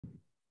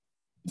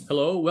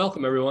Hello,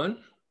 welcome everyone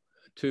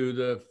to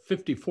the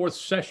 54th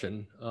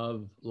session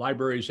of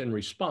Libraries in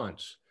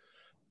Response,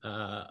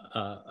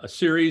 a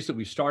series that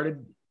we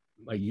started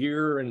a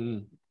year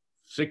and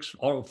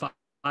 5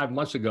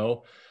 months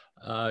ago,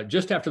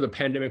 just after the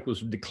pandemic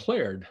was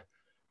declared,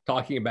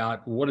 talking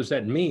about what does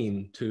that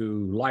mean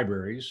to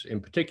libraries in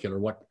particular?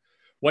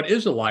 What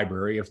is a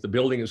library if the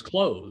building is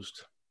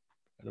closed?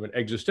 Kind of an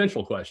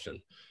existential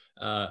question.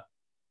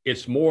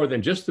 It's more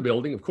than just the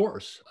building, of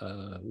course.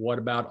 What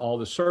about all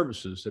the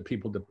services that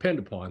people depend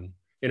upon?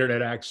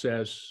 Internet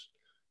access,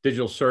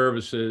 digital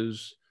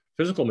services,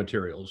 physical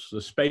materials,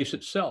 the space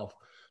itself,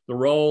 the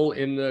role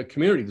in the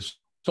community, the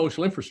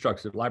social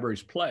infrastructure that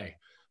libraries play.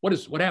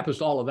 What happens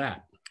to all of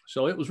that?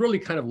 So it was really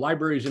kind of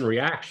libraries in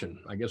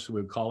reaction, I guess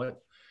we would call it.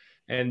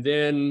 And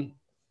then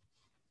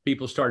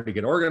people started to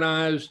get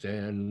organized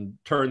and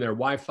turn their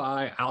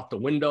Wi-Fi out the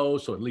window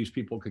so at least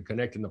people could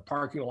connect in the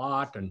parking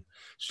lot, and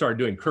started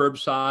doing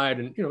curbside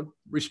and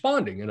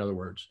responding, in other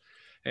words.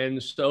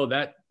 And so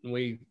that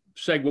we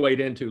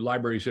segued into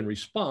Libraries in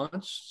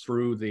Response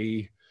through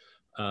the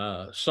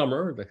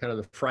summer, the kind of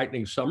the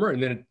frightening summer,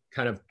 and then it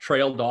kind of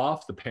trailed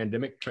off. The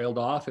pandemic trailed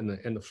off in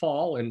the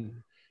fall,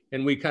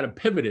 and we kind of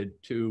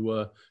pivoted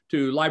to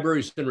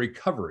Libraries in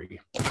Recovery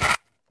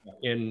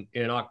in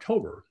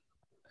October.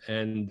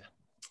 And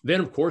then,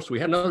 of course, we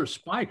had another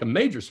spike, a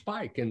major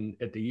spike end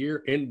of the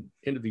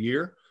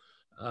year,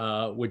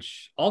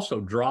 which also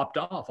dropped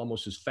off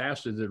almost as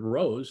fast as it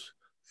rose,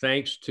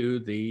 thanks to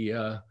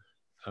the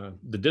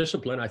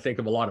discipline, I think,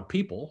 of a lot of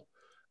people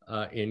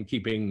in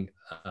keeping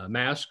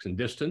masks and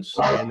distance,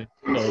 and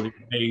the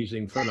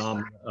amazing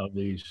phenomenon of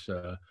these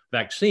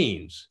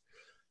vaccines.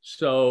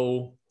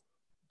 So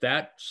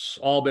that's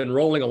all been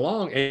rolling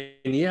along,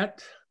 and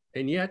yet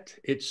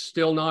it's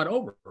still not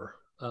over.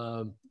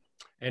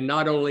 And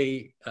not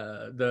only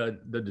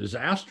the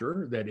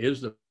disaster that is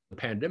the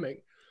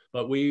pandemic,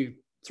 but we,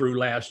 through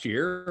last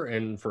year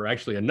and for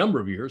actually a number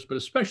of years, but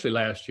especially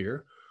last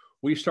year,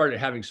 we started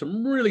having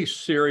some really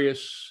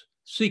serious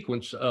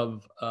sequence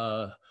of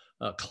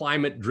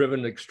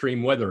climate-driven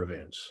extreme weather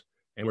events.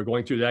 And we're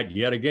going through that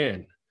yet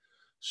again.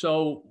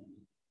 So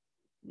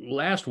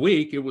last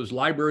week, it was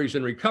Libraries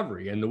in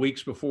Recovery, and the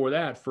weeks before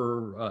that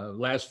for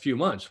last few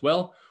months.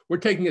 Well, we're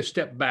taking a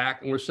step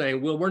back and we're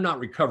saying, well, we're not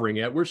recovering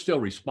yet. We're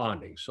still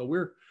responding. So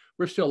we're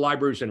still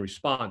Libraries in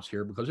Response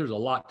here because there's a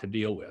lot to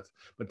deal with.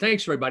 But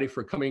thanks everybody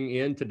for coming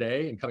in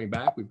today and coming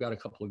back. We've got a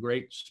couple of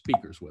great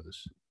speakers with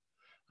us.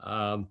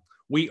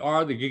 We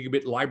are the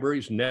Gigabit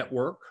Libraries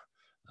Network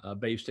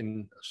based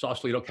in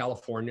Sausalito,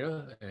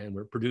 California, and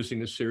we're producing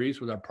this series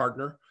with our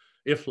partner,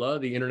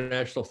 IFLA, the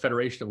International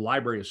Federation of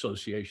Library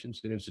Associations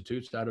and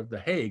Institutes out of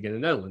The Hague in the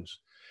Netherlands.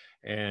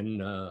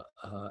 And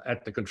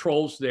at the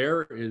controls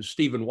there is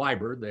Stephen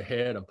Weiber, the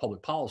head of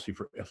public policy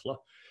for IFLA,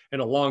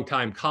 and a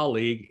longtime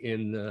colleague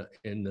in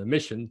the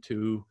mission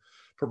to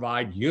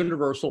provide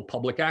universal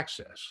public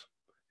access.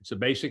 It's a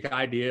basic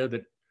idea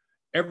that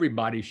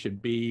everybody should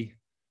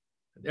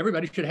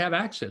have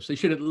access. They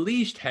should at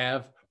least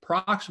have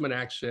proximate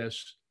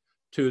access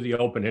to the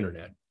open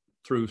internet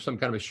through some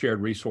kind of a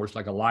shared resource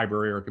like a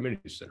library or a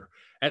community center.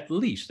 At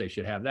least they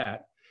should have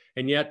that.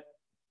 And yet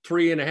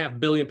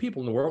 3.5 billion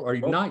people in the world are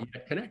not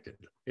yet connected.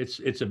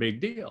 It's a big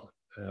deal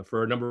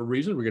for a number of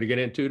reasons we're going to get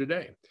into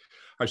today.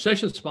 Our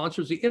session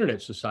sponsor is the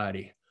Internet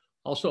Society,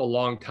 also a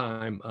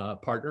longtime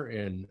partner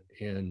in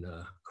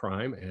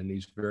crime and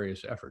these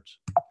various efforts.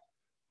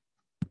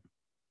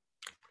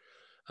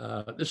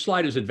 This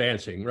slide is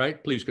advancing,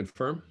 right? Please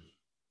confirm.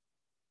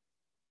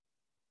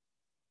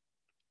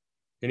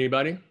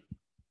 Anybody?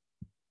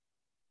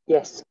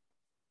 Yes.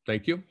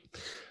 Thank you.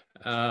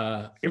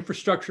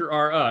 Infrastructure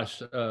are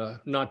us,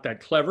 not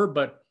that clever,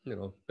 but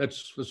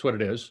that's what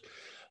it is.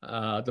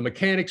 The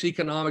mechanics,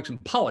 economics,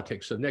 and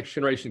politics of next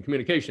generation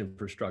communication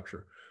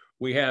infrastructure.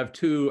 We have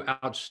two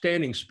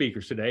outstanding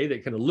speakers today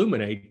that can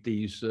illuminate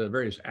these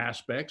various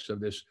aspects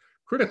of this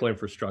critical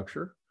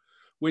infrastructure,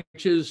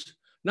 which is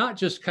not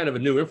just kind of a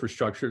new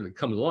infrastructure that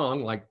comes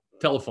along like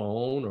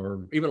telephone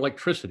or even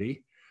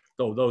electricity,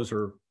 though those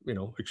are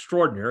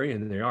extraordinary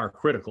and they are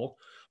critical,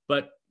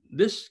 but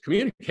this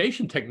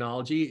communication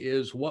technology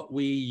is what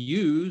we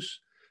use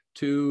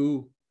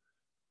to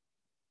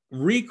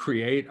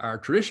recreate our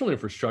traditional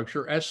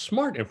infrastructure as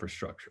smart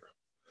infrastructure.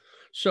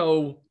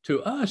 So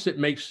to us, it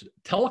makes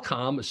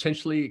telecom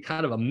essentially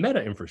kind of a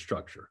meta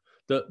infrastructure,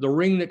 the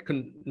ring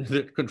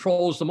that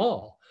controls them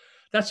all.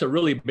 That's a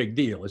really big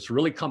deal. It's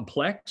really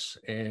complex,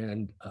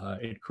 and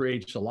it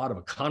creates a lot of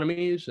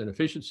economies and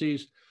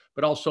efficiencies,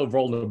 but also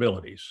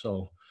vulnerabilities.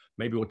 So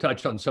maybe we'll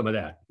touch on some of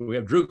that. We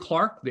have Drew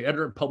Clark, the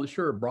editor and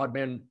publisher of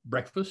Broadband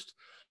Breakfast,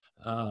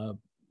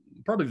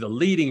 probably the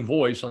leading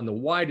voice on the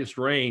widest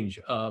range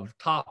of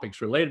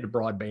topics related to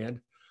broadband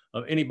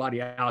of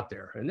anybody out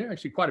there. And there are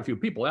actually quite a few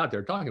people out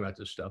there talking about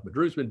this stuff, but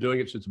Drew's been doing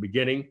it since the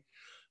beginning,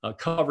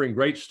 covering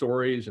great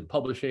stories and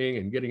publishing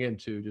and getting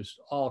into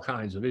just all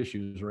kinds of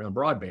issues around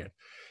broadband.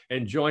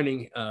 And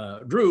joining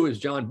Drew is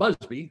John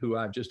Busby, who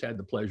I've just had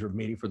the pleasure of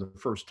meeting for the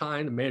first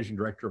time, the managing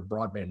director of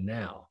Broadband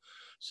Now.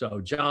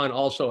 So John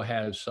also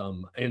has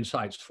some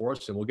insights for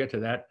us, and we'll get to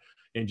that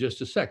in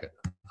just a second.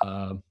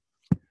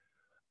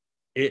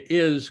 It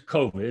is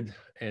COVID,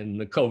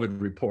 and the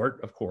COVID report,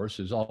 of course,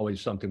 is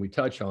always something we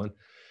touch on.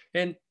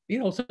 And, you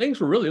know, things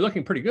were really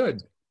looking pretty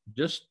good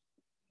just,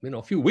 you know,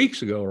 a few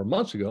weeks ago or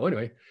months ago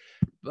anyway.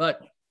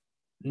 But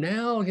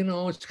now, you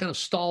know, it's kind of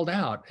stalled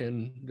out,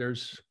 and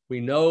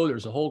we know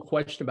there's a whole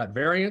question about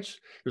variants.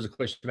 There's a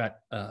question about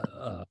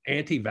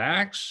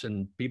anti-vax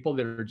and people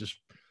that are just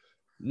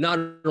not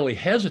only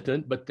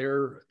hesitant, but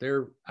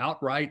they're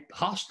outright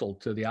hostile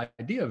to the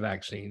idea of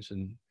vaccines.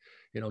 And,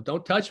 you know,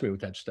 don't touch me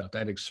with that stuff,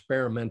 that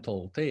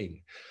experimental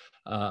thing.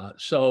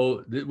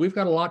 So we've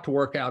got a lot to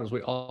work out, as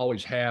we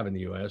always have in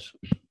the US.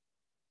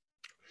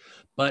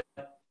 But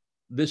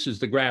this is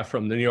the graph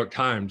from the New York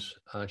Times.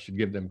 I should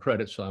give them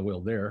credit, so I will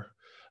there.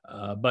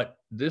 But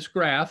this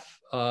graph,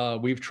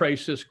 we've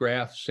traced this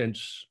graph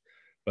since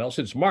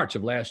March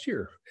of last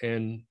year.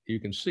 And you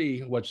can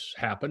see what's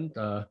happened.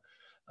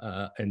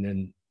 And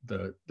then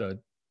the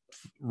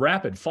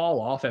rapid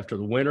fall off after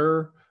the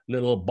winter, and then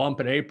a little bump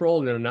in April,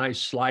 and then a nice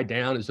slide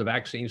down as the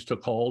vaccines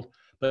took hold.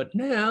 But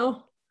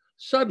now,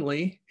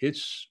 suddenly,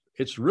 it's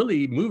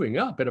really moving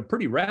up at a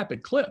pretty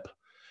rapid clip.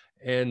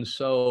 And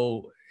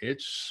so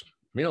it's,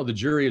 you know, the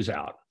jury is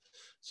out.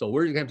 So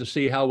we're going to have to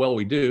see how well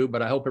we do,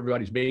 but I hope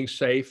everybody's being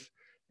safe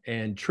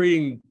and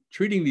treating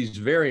these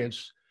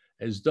variants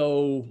as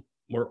though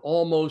we're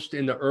almost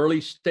in the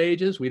early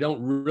stages. We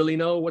don't really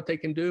know what they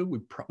can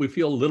do. We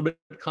feel a little bit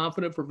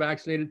confident if we're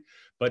vaccinated,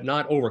 but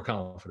not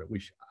overconfident.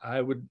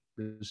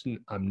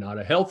 I'm not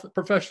a health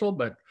professional,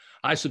 but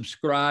I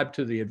subscribe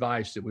to the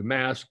advice that we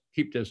mask,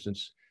 keep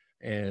distance,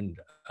 and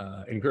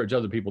encourage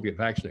other people to get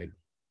vaccinated.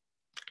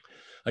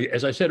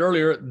 As I said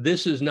earlier,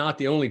 this is not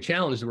the only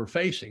challenge that we're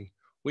facing.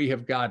 We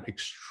have got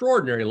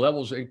extraordinary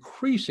levels of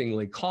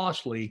increasingly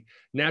costly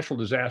natural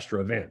disaster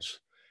events.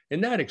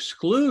 And that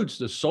excludes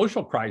the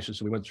social crisis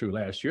that we went through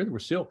last year that we're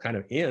still kind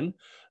of in,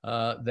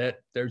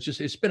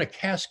 it's been a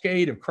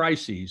cascade of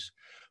crises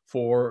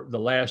for the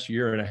last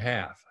year and a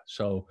half.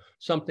 So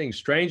something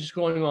strange is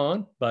going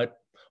on,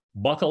 but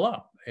buckle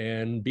up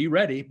and be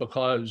ready,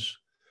 because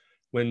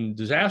when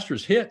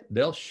disasters hit,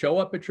 they'll show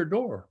up at your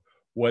door,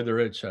 whether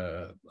it's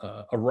a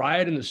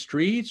riot in the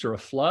streets or a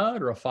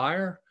flood or a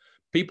fire.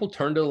 People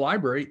turn to the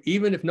library,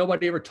 even if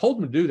nobody ever told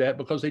them to do that,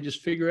 because they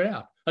just figure it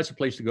out. That's a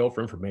place to go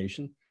for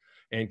information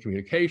and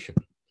communication.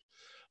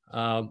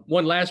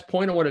 One last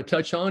point I want to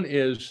touch on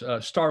is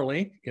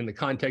Starlink in the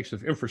context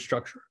of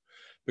infrastructure,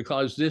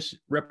 because this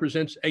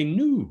represents a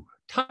new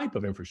type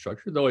of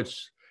infrastructure, though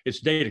it's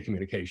data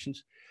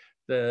communications.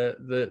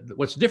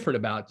 What's different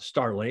about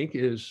Starlink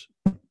is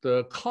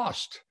the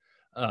cost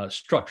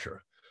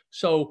structure.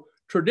 So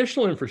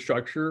traditional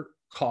infrastructure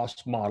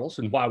cost models,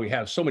 and why we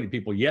have so many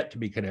people yet to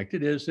be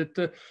connected, is that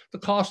the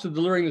cost of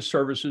delivering the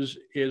services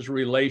has a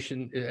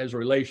relation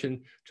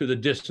to the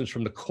distance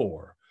from the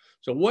core.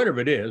 So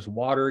whatever it is,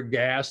 water,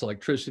 gas,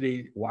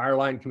 electricity,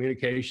 wireline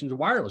communications,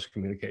 wireless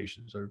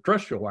communications, or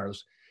terrestrial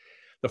wireless,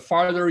 the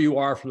farther you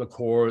are from the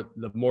core,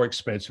 the more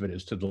expensive it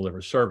is to deliver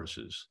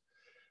services.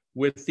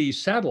 With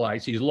these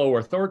satellites, these low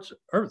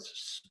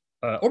Earth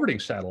orbiting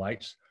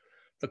satellites,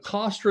 the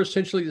costs are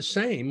essentially the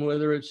same,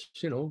 whether it's,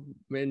 you know,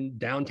 in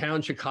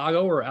downtown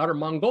Chicago or outer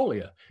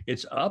Mongolia.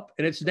 It's up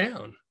and it's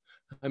down.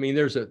 I mean,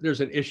 there's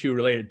an issue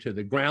related to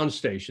the ground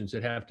stations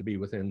that have to be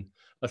within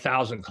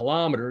 1,000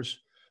 kilometers,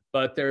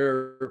 but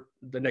the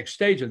next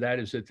stage of that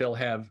is that they'll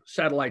have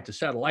satellite to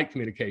satellite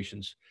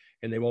communications,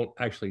 and they won't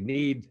actually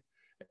need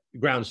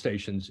ground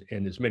stations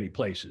in as many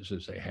places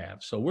as they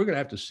have. So we're going to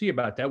have to see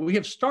about that. We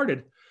have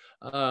started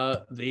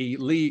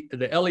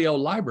the LEO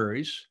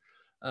libraries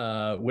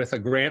with a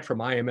grant from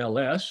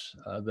IMLS,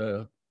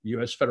 the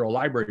U.S. Federal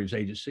Libraries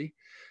Agency.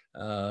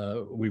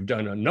 We've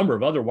done a number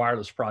of other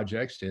wireless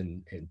projects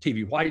in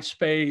TV white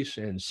space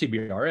and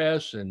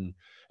CBRS and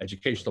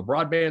educational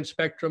broadband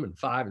spectrum and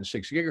 5 and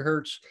 6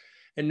 gigahertz.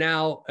 And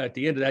now at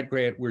the end of that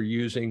grant, we're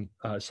using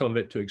some of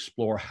it to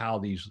explore how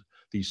these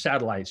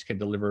satellites can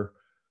deliver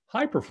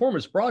high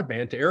performance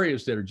broadband to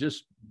areas that are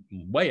just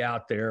way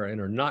out there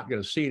and are not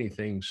going to see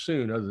anything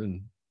soon other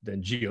than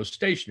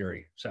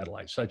geostationary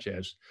satellites, such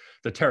as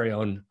the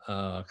Terreon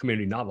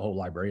Community Navajo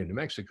Library in New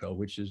Mexico,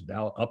 which is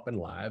now up and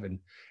live and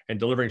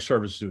delivering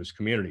services to its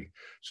community.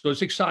 So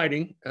it's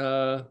exciting.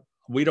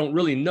 We don't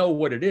really know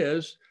what it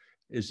is.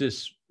 Is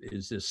this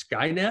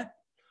Skynet?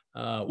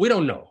 We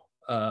don't know,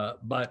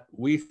 but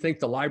we think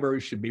the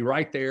library should be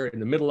right there in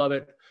the middle of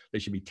it. They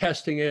should be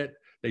testing it.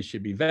 They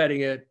should be vetting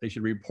it. They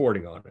should be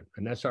reporting on it.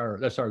 And that's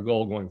our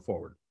goal going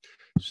forward.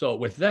 So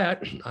with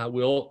that, I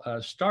will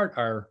start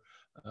or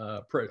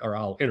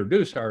I'll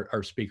introduce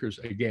our speakers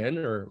again,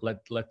 or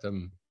let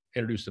them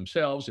introduce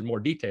themselves in more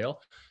detail.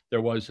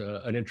 There was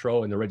an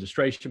intro in the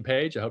registration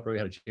page. I hope everybody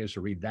had a chance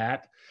to read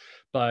that.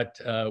 But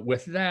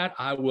with that,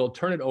 I will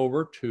turn it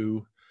over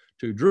to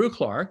Drew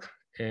Clark.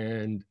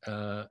 And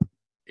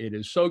it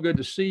is so good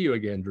to see you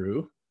again,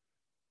 Drew.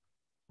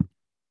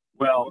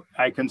 Well,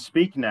 I can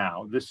speak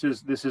now. This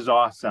is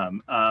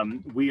awesome.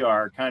 We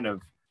are kind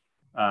of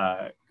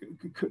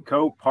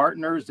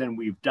co-partners, and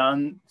we've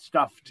done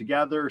stuff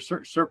together,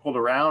 circled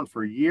around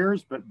for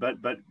years.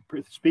 But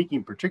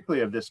speaking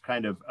particularly of this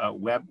kind of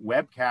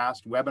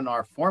webcast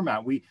webinar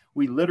format, we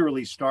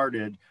literally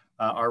started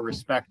our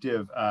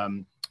respective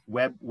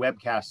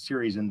webcast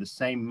series in the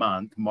same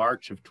month,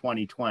 March of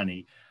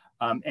 2020.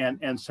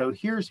 And so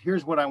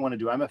here's what I want to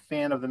do. I'm a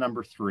fan of the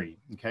number 3.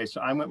 Okay,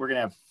 so we're going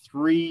to have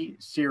 3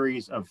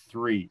 series of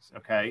 3s.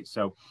 Okay,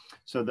 so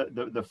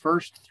the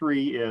first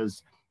 3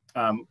 is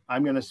I'm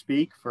going to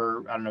speak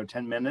for, I don't know,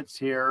 10 minutes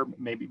here,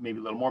 maybe a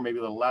little more, maybe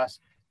a little less.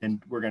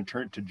 Then we're going to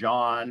turn it to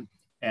John,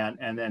 and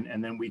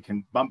then we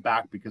can bump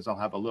back because I'll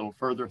have a little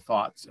further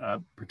thoughts,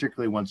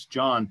 particularly once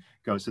John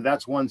goes. So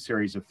that's one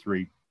series of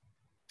 3.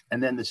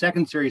 And then the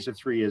second series of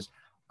 3 is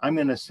I'm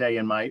going to say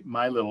in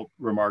my little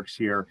remarks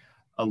here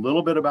a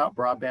little bit about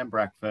Broadband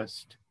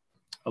Breakfast,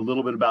 a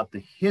little bit about the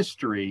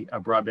history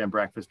of Broadband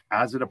Breakfast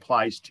as it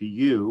applies to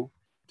you,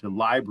 to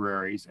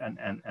libraries,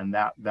 and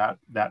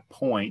that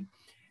point.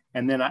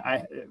 And then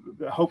I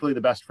hopefully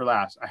the best for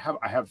last.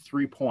 I have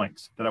 3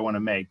 points that I want to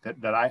make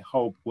that I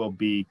hope will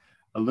be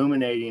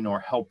illuminating or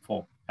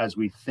helpful as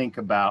we think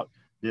about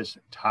this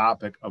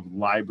topic of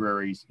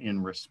libraries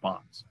in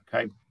response.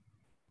 Okay,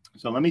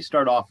 so let me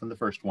start off on the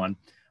first one.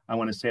 I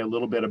want to say a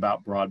little bit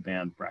about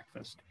Broadband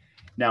Breakfast.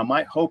 Now,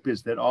 my hope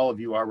is that all of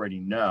you already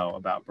know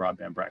about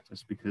Broadband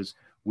Breakfast because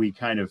we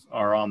kind of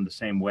are on the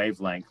same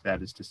wavelength.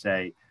 That is to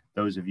say,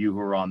 those of you who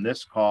are on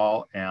this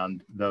call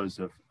and those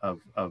of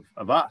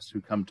us who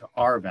come to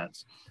our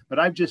events. But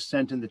I've just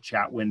sent in the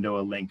chat window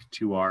a link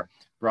to our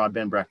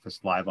Broadband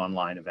Breakfast Live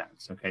Online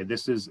events. Okay,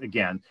 this is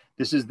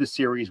the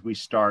series we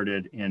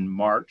started in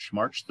March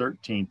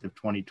 13th of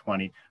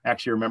 2020. I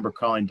actually remember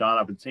calling Don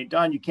up and saying,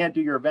 Don, you can't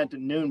do your event at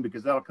noon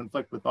because that'll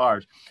conflict with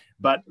ours.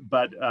 But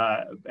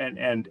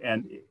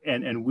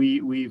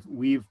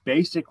we've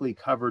basically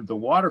covered the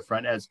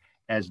waterfront,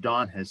 as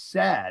Don has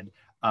said,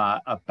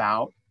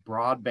 about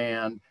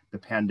broadband, the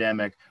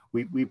pandemic.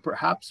 We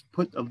perhaps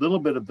put a little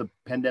bit of the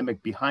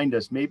pandemic behind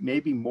us,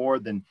 maybe more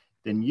than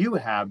you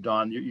have,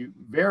 Don. You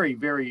very,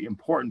 very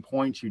important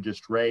points you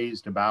just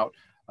raised about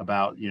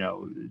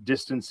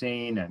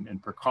distancing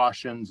and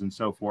precautions and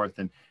so forth.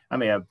 And I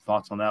may have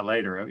thoughts on that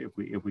later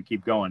if we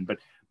keep going.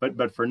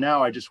 But for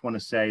now, I just want to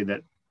say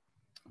that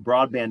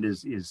broadband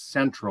is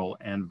central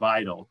and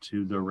vital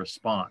to the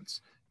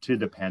response to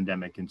the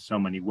pandemic in so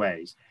many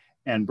ways.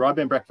 And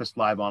Broadband Breakfast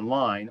Live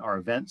Online, our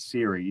event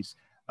series,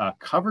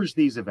 covers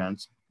these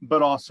events,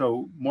 but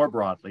also more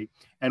broadly.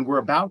 And we're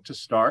about to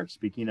start,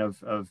 speaking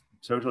of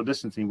social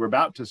distancing, we're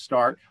about to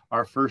start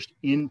our first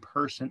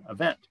in-person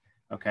event.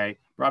 Okay,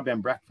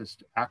 Broadband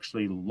Breakfast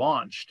actually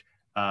launched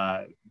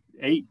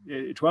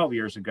 12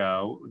 years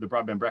ago, the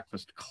Broadband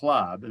Breakfast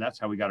Club, and that's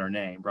how we got our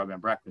name,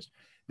 Broadband Breakfast.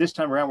 This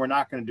time around, we're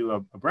not going to do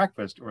a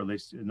breakfast, or at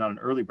least not an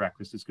early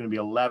breakfast. It's going to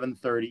be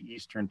 11:30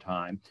 Eastern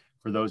time.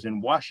 For those in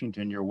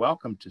Washington, you're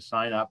welcome to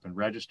sign up and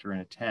register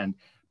and attend,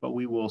 but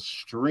we will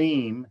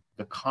stream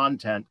the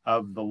content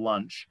of the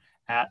lunch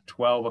at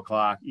 12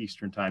 o'clock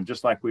Eastern time,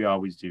 just like we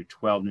always do,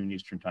 12 noon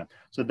Eastern time.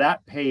 So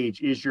that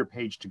page is your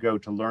page to go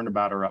to learn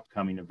about our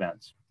upcoming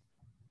events.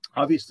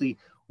 Obviously,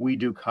 we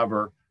do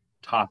cover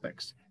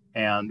topics,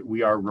 and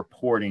we are a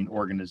reporting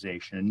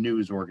organization, a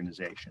news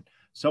organization.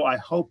 So I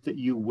hope that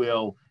you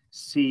will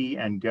see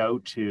and go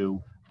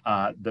to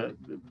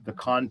the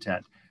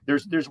content.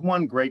 There's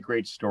one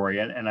great story,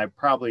 and I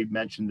probably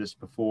mentioned this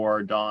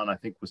before. Don, I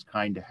think, was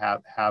kind to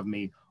have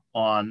me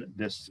on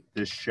this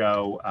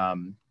show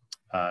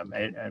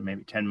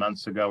maybe 10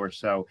 months ago or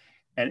so,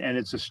 and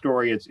it's a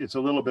story. It's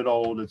a little bit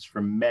old. It's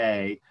from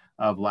May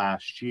of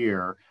last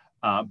year,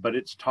 but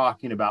it's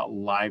talking about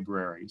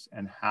libraries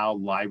and how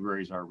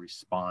libraries are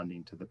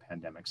responding to the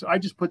pandemic. So I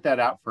just put that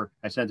out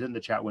I sent it in the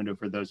chat window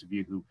for those of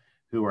you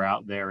who are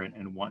out there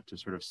and want to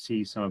sort of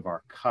see some of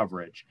our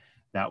coverage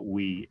that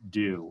we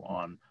do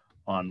on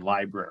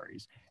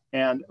libraries.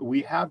 And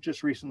we have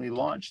just recently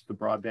launched the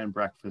Broadband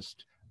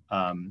Breakfast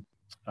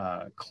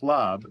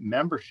Club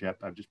membership.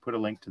 I've just put a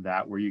link to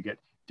that where you get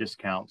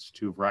discounts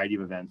to a variety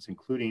of events,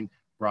 including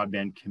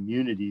Broadband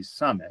Communities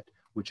Summit,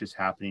 which is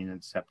happening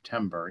in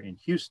September in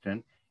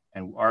Houston.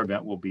 And our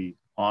event will be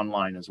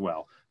online as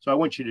well. So I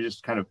want you to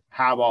just kind of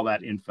have all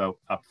that info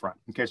up front.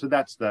 Okay, so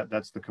that's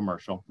the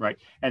commercial, right?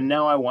 And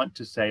now I want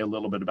to say a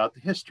little bit about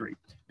the history,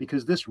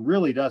 because this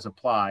really does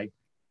apply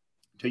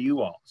to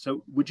you all.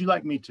 So would you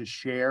like me to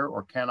share,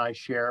 or can I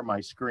share my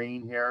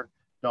screen here,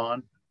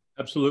 Don?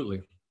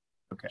 Absolutely.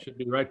 Okay. Should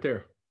be right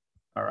there.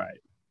 All right.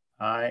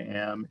 I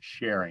am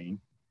sharing,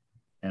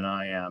 and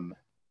I am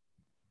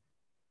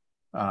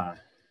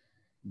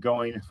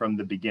going from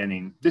the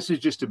beginning. This is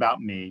just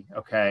about me,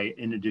 okay?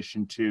 In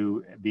addition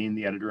to being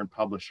the editor and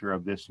publisher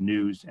of this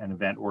news and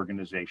event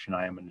organization,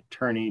 I am an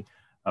attorney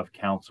of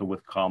counsel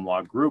with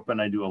ComLaw Group,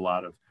 and I do a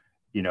lot of,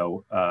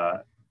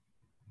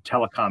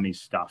 telecommy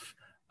stuff,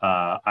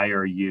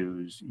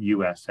 IRUs,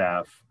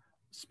 USF,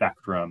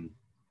 Spectrum,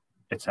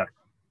 etc.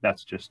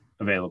 That's just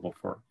available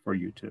for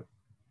you to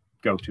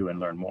go to and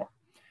learn more.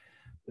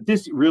 But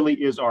this really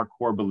is our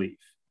core belief,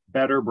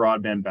 better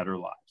broadband, better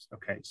lives.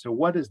 Okay, so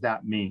what does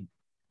that mean?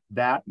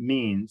 That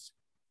means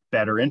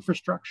better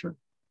infrastructure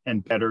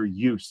and better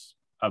use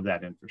of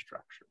that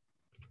infrastructure.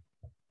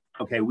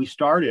 Okay, we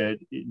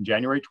started in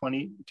January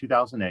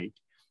 2008,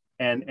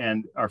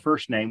 and our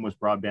first name was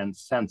Broadband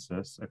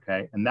Census,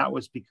 okay? And that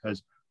was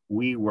because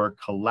we were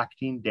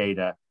collecting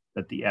data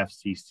that the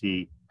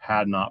FCC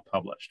had not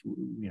published.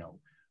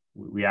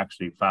 We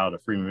actually filed a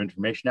Freedom of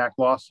Information Act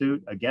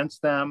lawsuit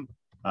against them.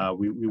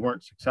 We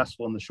weren't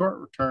successful in the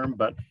short term,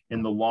 but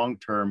in the long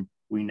term,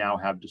 we now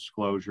have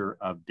disclosure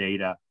of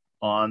data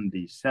on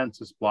the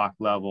census block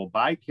level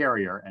by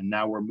carrier, and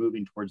now we're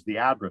moving towards the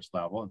address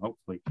level, and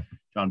hopefully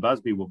John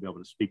Busby will be able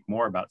to speak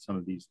more about some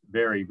of these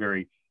very,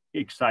 very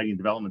exciting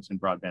developments in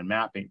broadband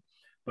mapping.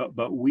 But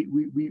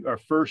our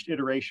first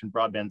iteration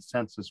broadband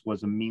census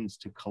was a means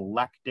to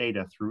collect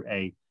data through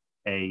a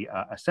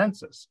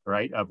census,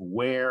 right, of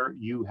where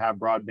you have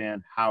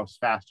broadband, how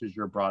fast is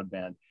your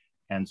broadband,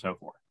 and so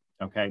forth.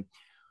 Okay.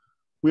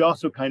 We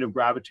also kind of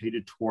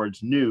gravitated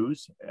towards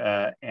news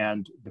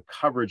and the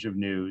coverage of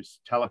news,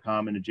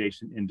 telecom and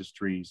adjacent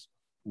industries.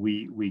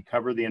 We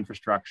cover the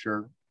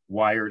infrastructure,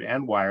 wired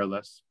and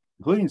wireless,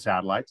 including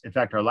satellites. In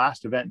fact, our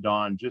last event,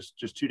 Dawn, just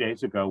 2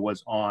 days ago,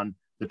 was on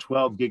the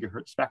 12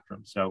 gigahertz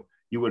spectrum. So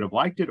you would have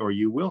liked it, or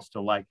you will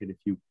still like it if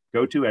you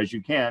go to, as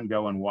you can,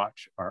 go and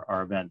watch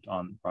our event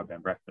on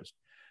Broadband Breakfast.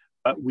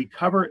 We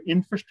cover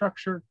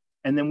infrastructure,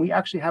 and then we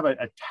actually have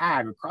a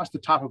tag across the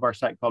top of our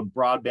site called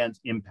Broadband's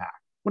Impact.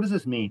 What does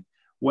this mean?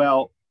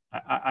 Well,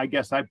 I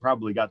guess I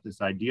probably got this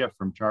idea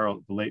from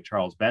the late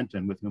Charles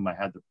Benton, with whom I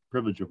had the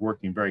privilege of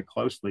working very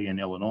closely in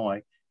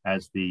Illinois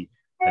as the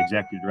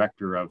executive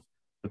director of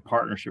the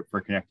Partnership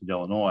for Connected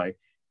Illinois.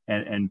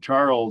 And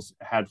Charles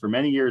had for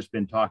many years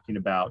been talking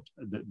about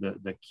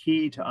the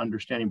key to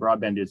understanding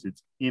broadband is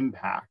its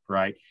impact,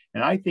 right?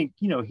 And I think,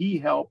 he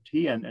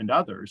and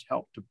others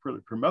helped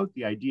to promote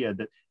the idea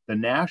that the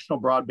National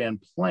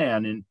Broadband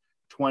Plan in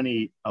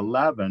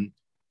 2011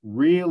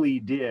 really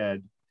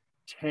did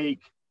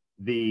take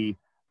the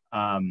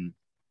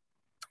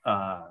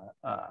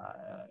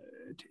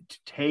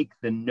take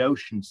the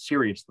notion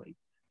seriously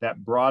that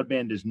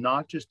broadband is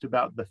not just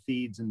about the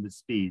feeds and the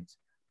speeds,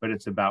 but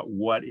it's about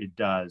what it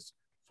does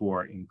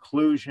for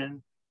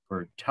inclusion,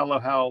 for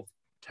telehealth,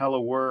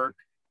 telework,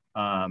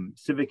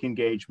 civic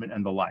engagement,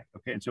 and the like.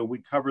 Okay, and so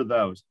we cover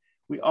those.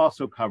 We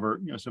also cover,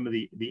 some of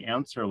the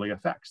ancillary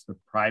effects, the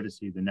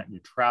privacy, the net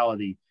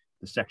neutrality,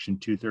 the Section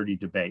 230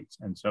 debates,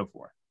 and so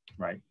forth,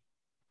 right?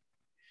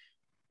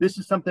 This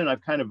is something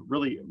I've kind of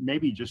really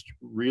maybe just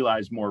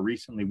realized more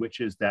recently, which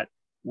is that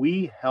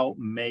we help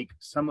make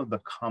some of the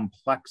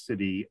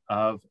complexity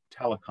of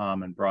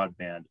telecom and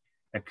broadband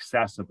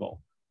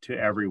accessible to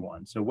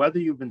everyone. So whether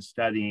you've been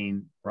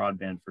studying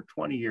broadband for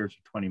 20 years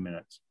or 20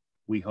 minutes,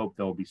 we hope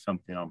there'll be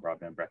something on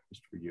Broadband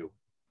Breakfast for you.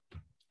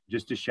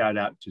 Just a shout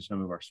out to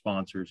some of our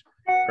sponsors.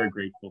 Very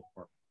grateful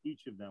for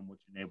each of them, which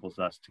enables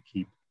us to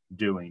keep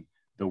doing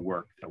the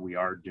work that we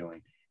are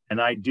doing.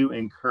 And I do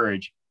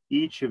encourage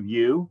each of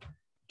you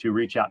to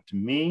reach out to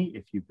me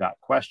if you've got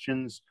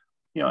questions.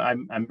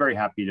 I'm very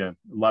happy to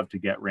love to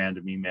get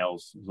random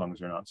emails as long as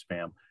they're not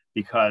spam,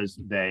 because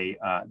they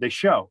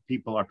show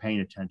people are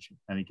paying attention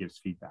and it gives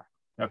feedback.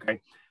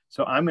 Okay,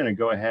 so I'm going to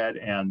go ahead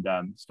and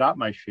stop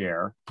my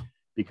share,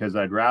 because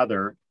I'd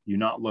rather you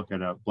not look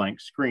at a blank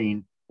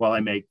screen while I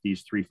make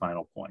these 3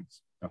 final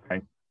points.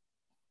 Okay,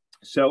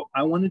 so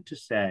I wanted to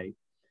say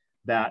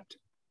that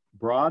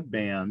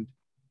broadband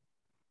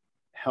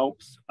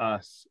helps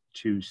us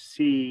to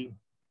see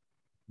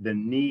the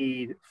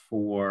need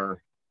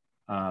for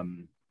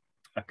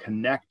a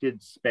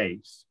connected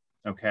space,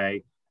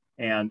 okay?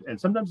 And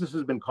sometimes this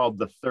has been called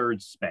the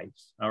third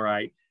space, all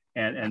right?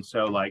 And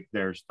so like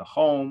there's the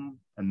home,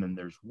 and then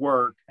there's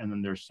work, and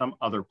then there's some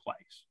other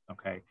place,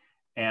 okay?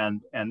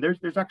 And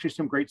there's actually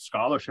some great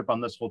scholarship on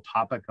this whole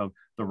topic of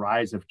the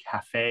rise of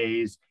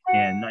cafes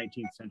in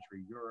 19th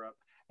century Europe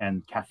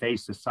and cafe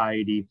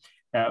society.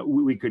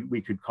 We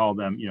could call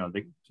them,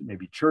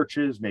 maybe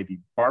churches, maybe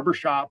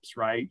barbershops,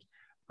 right?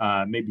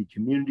 Maybe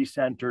community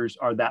centers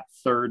are that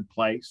third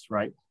place,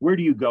 right? Where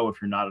do you go if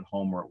you're not at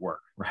home or at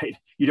work, right?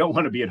 You don't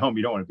want to be at home,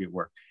 you don't want to be at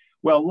work.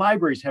 Well,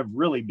 libraries have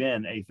really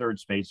been a third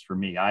space for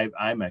me.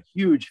 I'm a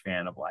huge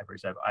fan of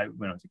libraries.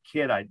 When I was a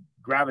kid, I'd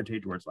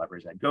gravitate towards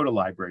libraries. I'd go to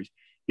libraries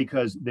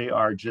because they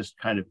are just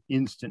kind of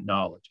instant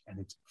knowledge, and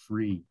it's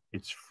free.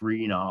 It's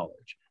free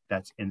knowledge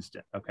that's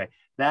instant, okay?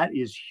 That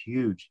is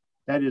huge.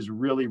 That is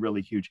really,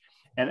 really huge.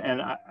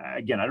 And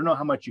again, I don't know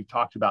how much you've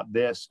talked about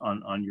this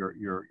on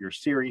your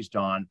series,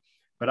 Dawn,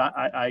 but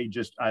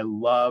I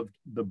loved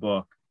the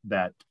book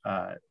that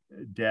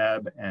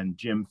Deb and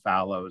Jim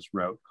Fallows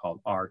wrote called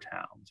Our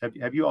Towns.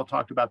 Have you all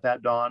talked about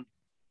that, Dawn?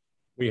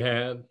 We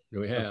have.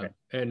 Okay.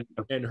 And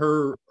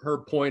her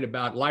point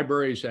about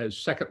libraries as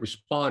second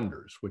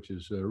responders, which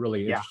is a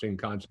really interesting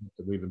concept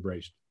that we've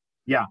embraced.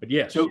 Yeah. But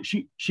yes. So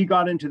she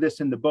got into this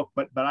in the book,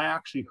 but I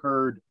actually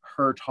heard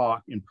her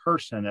talk in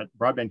person at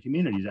Broadband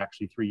Communities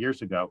actually 3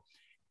 years ago.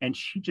 And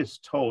she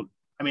just told,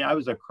 I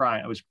was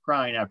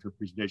crying after her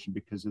presentation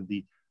because of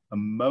the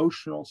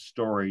emotional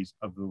stories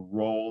of the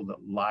role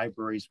that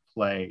libraries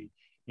played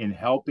in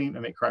helping, I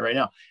may cry right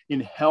now,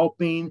 in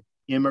helping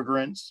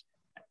immigrants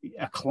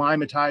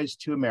acclimatize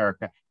to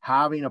America,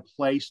 having a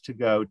place to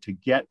go to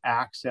get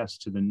access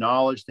to the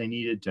knowledge they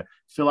needed to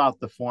fill out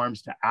the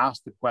forms, to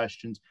ask the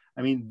questions.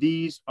 I mean,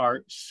 these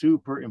are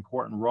super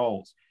important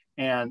roles.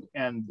 And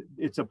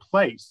it's a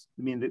place.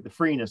 I mean, the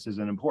freeness is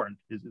an important,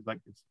 it's like,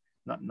 it's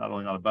not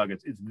only not a bug,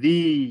 it's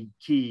the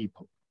key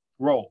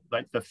role,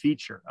 like the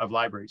feature of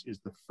libraries is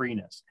the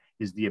freeness,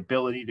 is the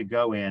ability to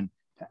go in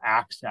to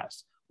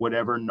access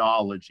whatever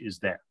knowledge is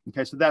there.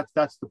 Okay, so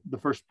that's the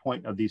first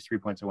point of these 3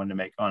 points I wanted to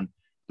make on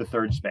the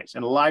third space.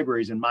 And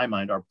libraries, in my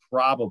mind, are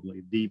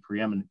probably the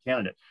preeminent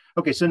candidate.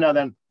 Okay, so now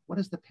then, what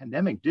does the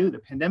pandemic do? The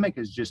pandemic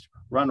has just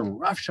run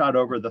roughshod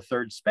over the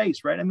third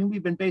space, right? I mean,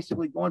 we've been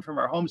basically going from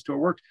our homes to our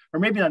work, or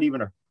maybe not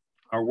even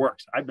our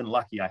works. I've been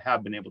lucky. I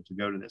have been able to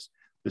go to this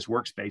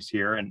workspace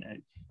here, and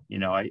you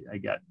know, I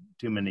got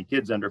too many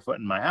kids underfoot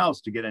in my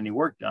house to get any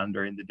work done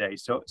during the day.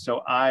 So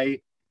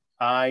I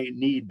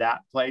need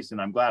that place,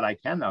 and I'm glad I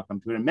can now come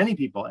to it. And many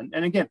people, and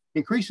again,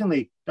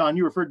 increasingly, Don,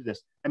 you referred to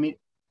this. I mean,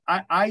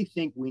 I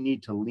think we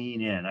need to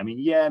lean in. I mean,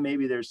 yeah,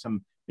 maybe there's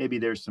some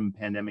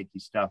pandemic-y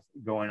stuff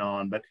going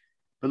on, but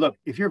look,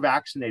 if you're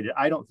vaccinated,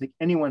 I don't think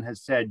anyone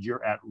has said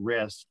you're at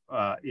risk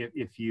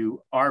if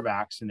you are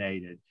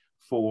vaccinated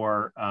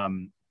for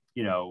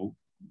you know,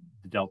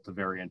 the Delta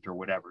variant or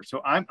whatever.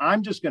 So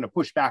I'm just going to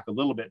push back a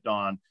little bit,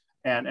 Don.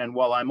 And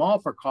while I'm all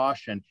for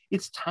caution,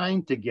 it's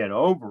time to get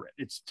over it.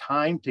 It's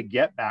time to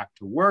get back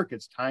to work.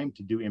 It's time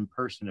to do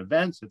in-person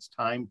events. It's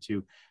time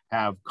to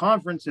have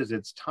conferences.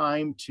 It's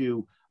time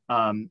to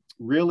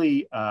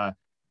really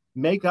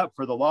make up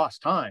for the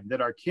lost time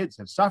that our kids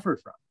have suffered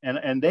from.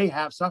 And they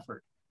have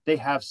suffered. They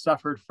have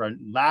suffered from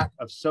lack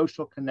of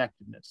social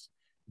connectedness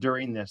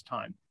during this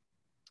time.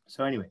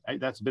 So anyway,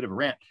 that's a bit of a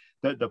rant.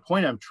 The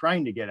point I'm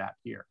trying to get at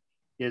here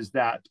is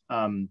that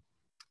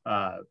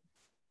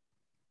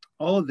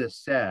all of this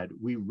said,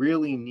 we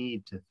really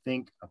need to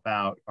think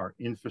about our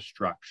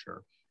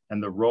infrastructure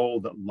and the role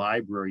that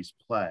libraries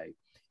play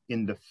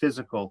in the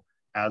physical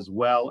as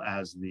well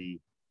as the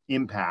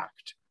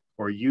impact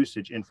or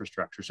usage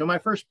infrastructure. So my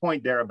first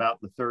point there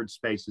about the third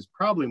space is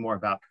probably more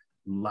about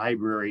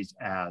libraries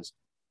as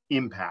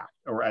impact,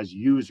 or as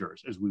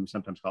users, as we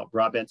sometimes call it,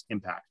 broadband's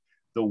impact.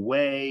 The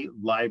way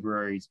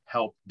libraries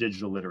help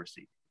digital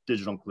literacy,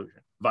 digital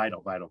inclusion,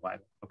 vital,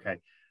 okay?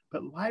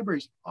 But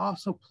libraries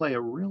also play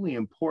a really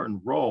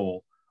important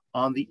role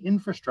on the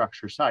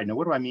infrastructure side. Now,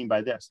 what do I mean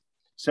by this?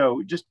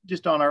 So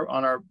just on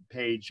our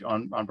page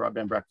on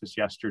Broadband Breakfast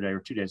yesterday or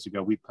 2 days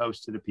ago, we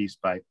posted a piece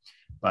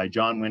by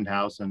John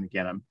Windhouse, and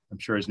again, I'm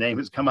sure his name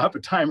has come up a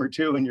time or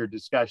two in your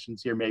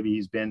discussions here. Maybe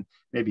he's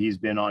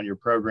been on your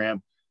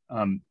program.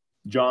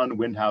 John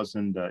Windhouse,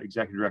 and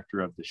executive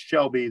director of the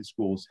Shelby, the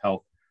Schools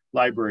Health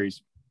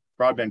Libraries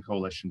Broadband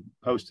Coalition,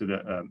 posted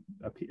a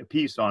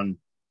piece on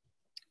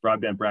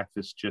Broadband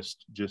Breakfast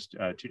just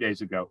 2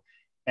 days ago,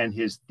 and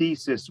his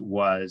thesis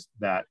was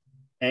that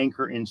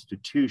anchor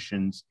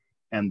institutions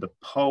and the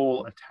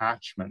pole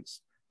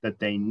attachments that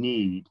they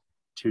need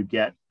to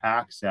get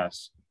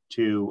access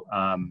to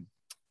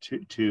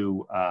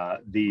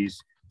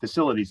these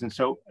facilities. And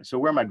so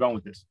where am I going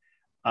with this?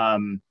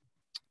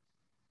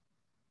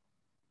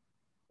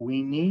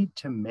 We need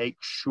to make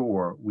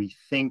sure we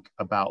think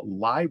about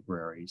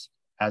libraries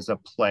as a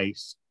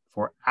place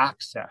for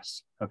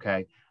access,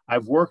 okay?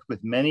 I've worked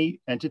with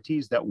many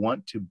entities that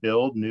want to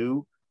build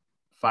new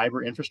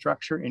fiber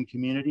infrastructure in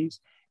communities,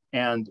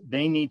 and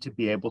they need to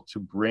be able to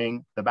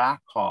bring the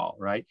backhaul,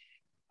 right?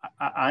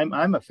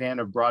 I'm a fan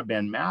of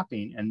broadband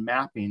mapping and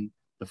mapping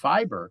the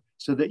fiber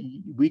so that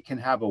we can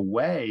have a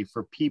way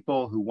for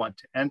people who want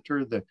to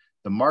enter the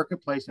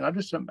marketplace. And I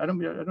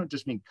don't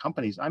just mean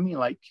companies, I mean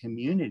like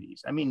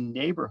communities, I mean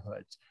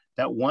neighborhoods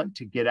that want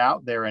to get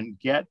out there and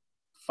get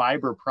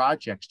fiber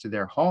projects to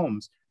their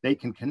homes. They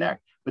can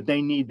connect, but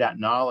they need that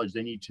knowledge.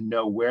 They need to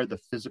know where the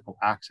physical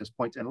access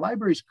points, and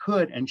libraries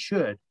could and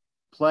should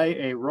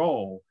play a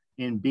role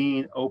in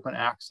being open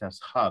access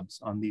hubs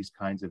on these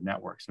kinds of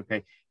networks,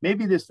 okay?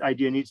 Maybe this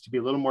idea needs to be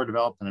a little more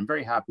developed, and I'm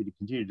very happy to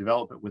continue to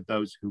develop it with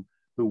those who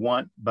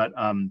want, but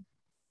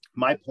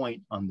my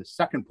point on the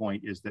second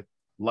point is that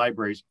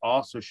libraries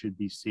also should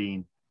be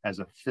seen as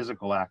a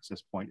physical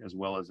access point as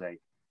well as a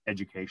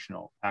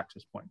educational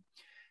access point.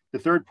 The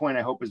third point,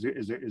 I hope,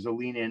 is a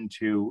lean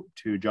into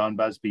John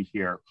Busby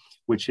here,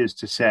 which is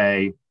to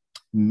say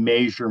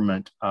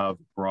measurement of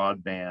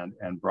broadband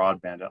and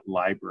broadband at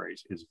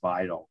libraries is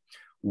vital.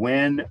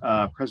 When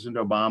President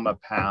Obama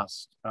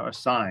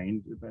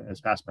signed, as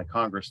passed by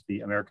Congress,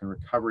 the American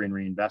Recovery and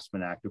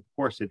Reinvestment Act, of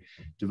course, it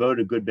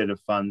devoted a good bit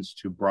of funds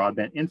to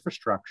broadband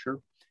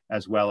infrastructure,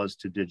 as well as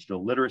to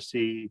digital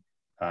literacy,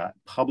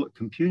 public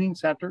computing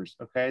centers,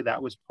 okay,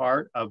 that was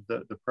part of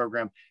the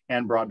program,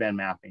 and broadband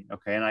mapping,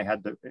 okay, and I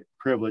had the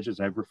privilege, as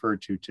I've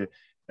referred to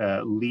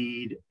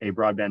lead a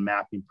broadband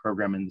mapping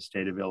program in the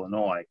state of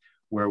Illinois,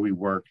 where we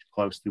worked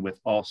closely with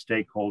all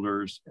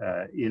stakeholders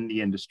in the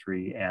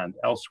industry and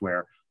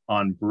elsewhere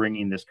on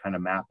bringing this kind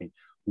of mapping.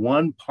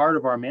 one part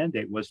of our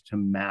mandate was to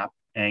map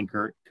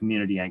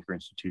community anchor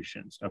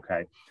institutions.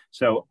 Okay,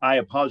 so I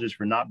apologize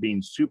for not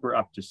being super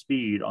up to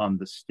speed on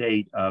the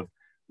state of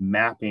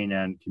mapping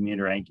and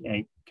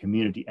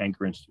community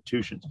anchor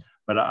institutions,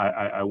 but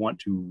I want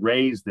to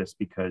raise this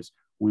because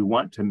we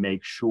want to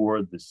make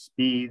sure the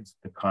speeds,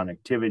 the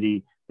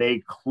connectivity,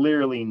 they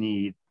clearly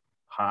need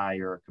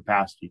higher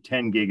capacity,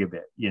 10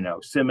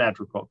 gigabit,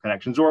 symmetrical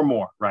connections or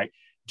more, right,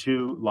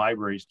 to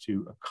libraries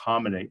to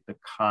accommodate the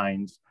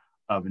kinds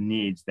of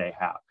needs they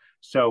have.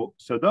 So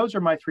those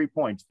are my 3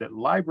 points: that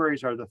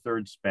libraries are the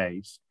third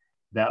space,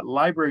 that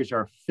libraries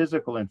are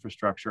physical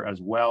infrastructure as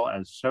well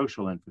as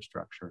social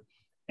infrastructure,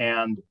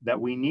 and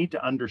that we need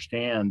to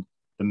understand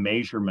the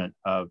measurement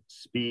of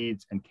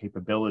speeds and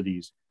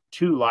capabilities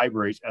to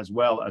libraries, as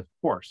well, of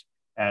course,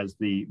 as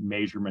the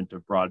measurement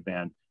of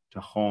broadband to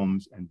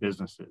homes and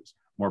businesses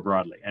more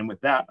broadly. And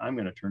with that, I'm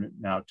going to turn it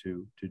now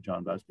to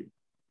John Busby.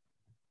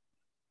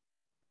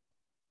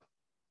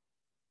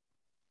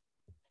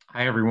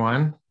 Hi,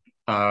 everyone.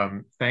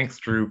 Thanks,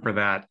 Drew, for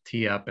that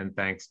tee up, and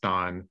thanks,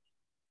 Don,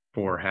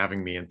 for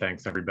having me, and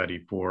thanks, everybody,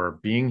 for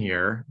being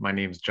here. My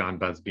name is John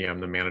Busby. I'm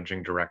the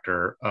Managing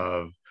Director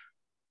of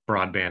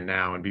Broadband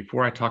Now. And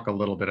before I talk a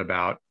little bit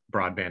about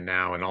Broadband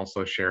Now and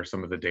also share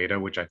some of the data,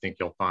 which I think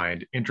you'll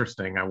find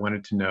interesting, I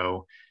wanted to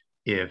know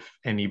if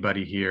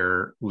anybody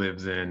here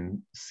lives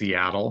in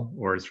Seattle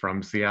or is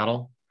from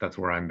Seattle. That's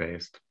where I'm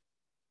based.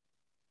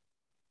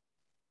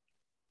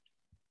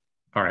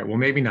 All right, well,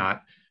 maybe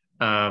not.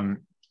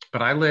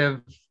 But I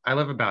live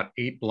about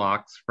 8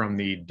 blocks from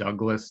the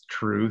Douglas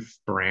Truth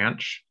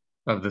branch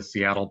of the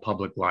Seattle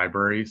Public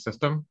Library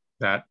system.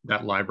 That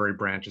library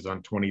branch is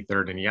on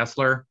 23rd and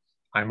Yesler.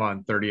 I'm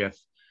on 30th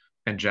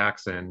and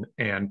Jackson.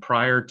 And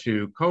prior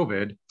to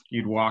COVID,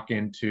 you'd walk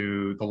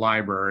into the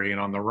library,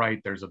 and on the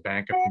right, there's a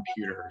bank of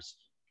computers,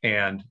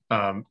 and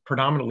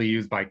predominantly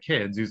used by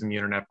kids using the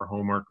internet for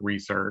homework,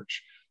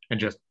 research, and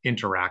just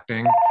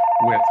interacting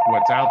with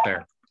what's out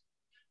there.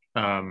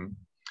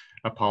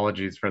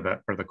 Apologies for the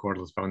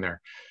cordless phone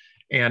there.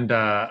 And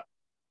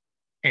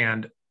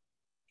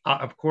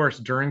of course,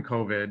 during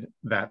COVID,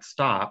 that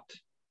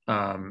stopped.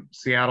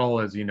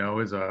 Seattle, as you know,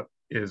 is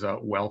a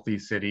wealthy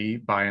city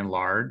by and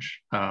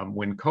large.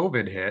 When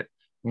COVID hit,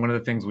 one of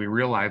the things we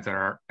realized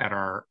at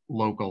our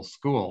local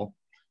school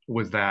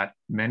was that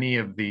many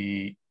of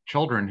the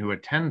children who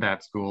attend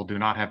that school do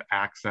not have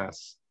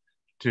access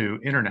to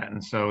internet.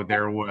 And so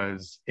there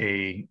was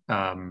a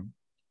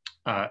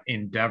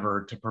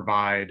endeavor to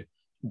provide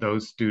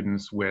those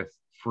students with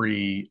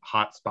free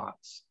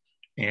hotspots.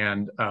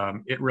 And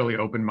it really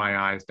opened my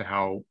eyes to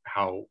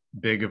how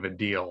big of a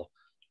deal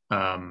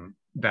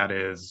that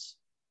is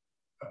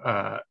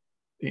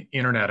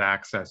internet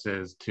access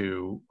is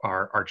to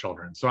our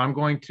children. So I'm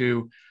going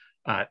to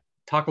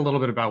talk a little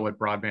bit about what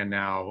Broadband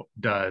Now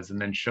does,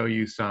 and then show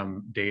you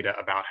some data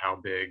about how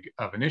big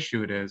of an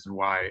issue it is and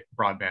why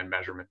broadband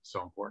measurement is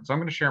so important. So I'm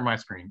going to share my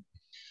screen.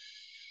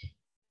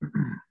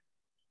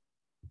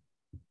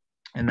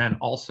 And then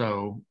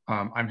also,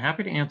 I'm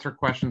happy to answer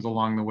questions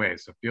along the way,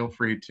 so feel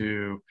free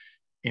to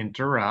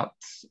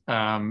interrupt.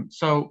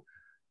 So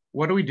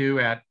what do we do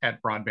at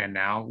Broadband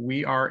Now?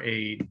 We are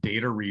a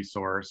data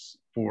resource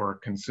for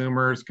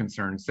consumers,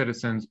 concerned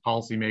citizens,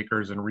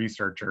 policymakers, and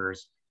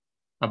researchers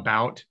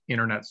about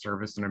internet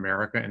service in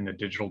America and the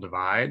digital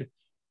divide.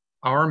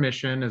 Our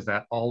mission is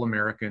that all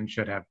Americans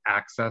should have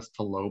access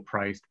to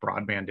low-priced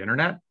broadband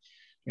internet.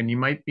 And you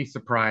might be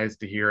surprised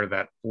to hear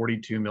that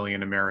 42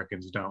 million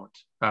Americans don't.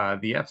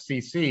 The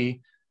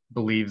FCC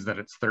believes that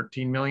it's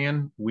 13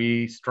 million.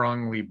 We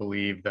strongly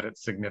believe that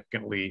it's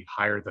significantly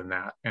higher than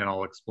that, and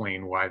I'll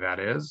explain why that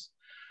is.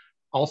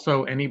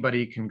 Also,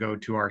 anybody can go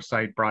to our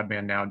site,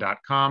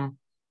 broadbandnow.com,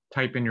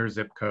 type in your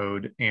zip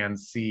code, and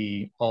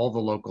see all the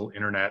local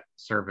internet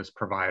service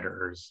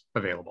providers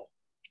available.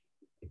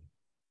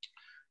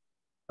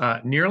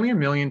 Nearly 1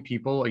 million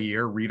people a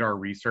year read our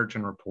research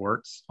and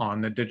reports on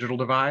the digital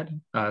divide.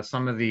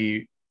 Some of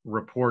the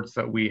reports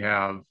that we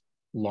have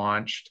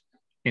launched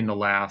in the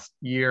last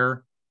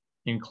year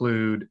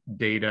include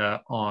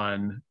data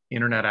on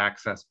internet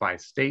access by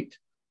state.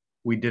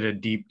 We did a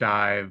deep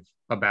dive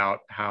about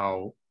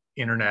how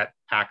internet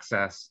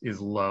access is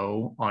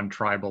low on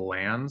tribal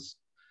lands.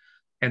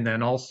 And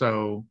then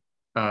also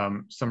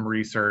some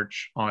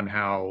research on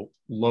how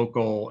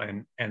local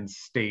and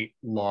state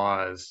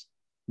laws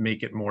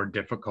make it more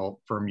difficult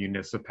for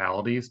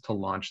municipalities to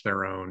launch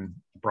their own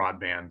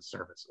broadband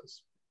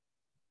services.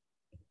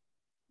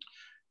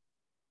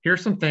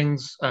 Here's some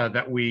things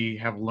that we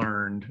have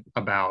learned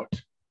about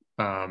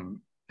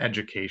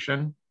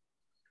education.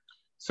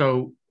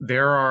 So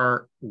there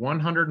are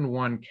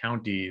 101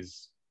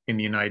 counties in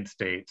the United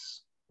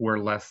States where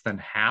less than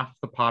half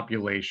the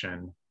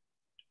population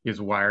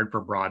is wired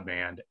for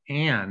broadband,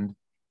 and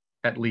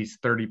at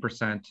least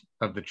 30%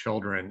 of the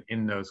children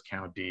in those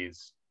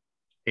counties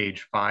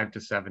age 5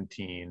 to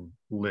 17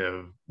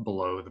 live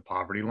below the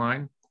poverty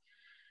line.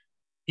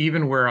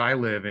 Even where I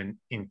live in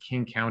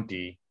King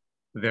County,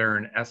 there are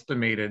an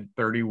estimated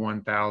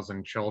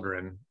 31,000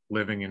 children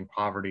living in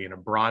poverty and a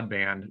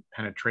broadband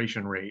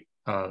penetration rate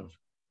of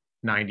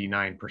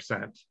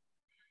 99%.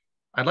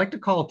 I'd like to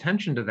call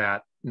attention to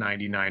that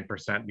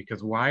 99%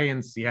 because why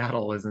in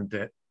Seattle isn't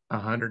it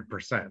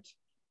 100%?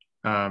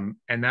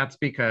 And that's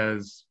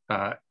because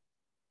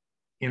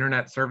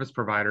internet service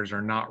providers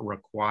are not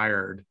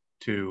required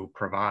to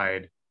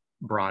provide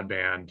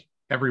broadband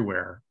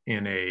everywhere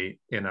in a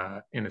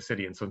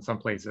city, and so in some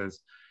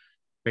places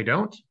they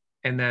don't.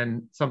 And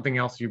then something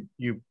else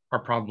you are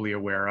probably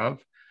aware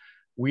of: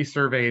 we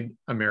surveyed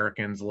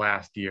Americans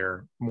last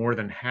year. More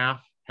than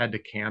half had to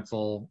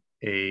cancel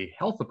a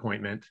health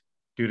appointment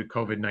due to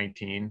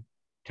COVID-19.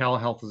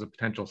 Telehealth is a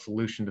potential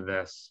solution to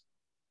this,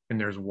 and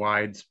there's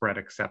widespread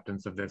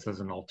acceptance of this as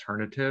an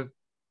alternative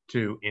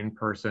to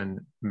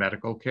in-person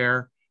medical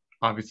care.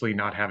 Obviously,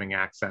 not having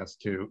access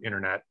to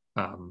internet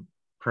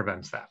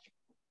prevents that.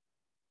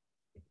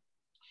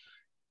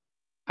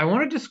 I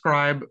want to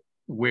describe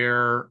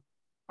where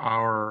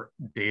our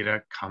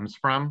data comes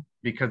from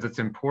because it's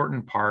an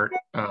important part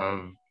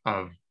of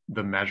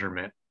the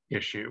measurement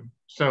issue.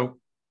 So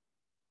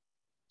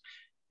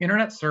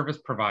internet service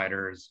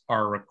providers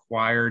are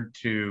required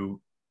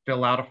to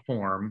fill out a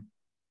form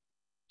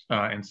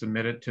and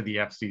submit it to the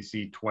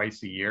FCC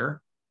twice a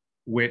year,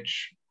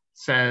 which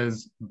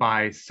says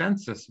by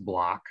census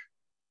block.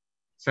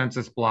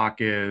 Census block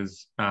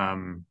is,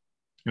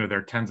 there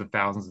are tens of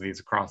thousands of these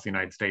across the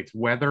United States,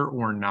 whether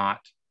or not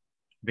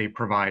they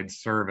provide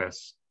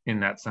service in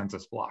that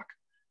census block.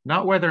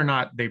 Not whether or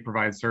not they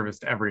provide service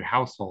to every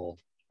household,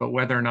 but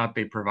whether or not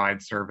they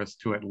provide service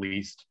to at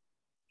least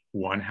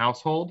one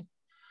household.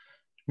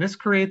 This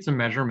creates a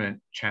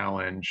measurement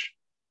challenge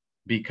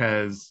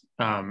because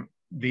the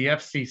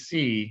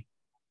FCC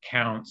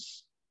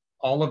counts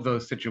all of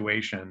those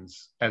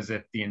situations as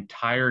if the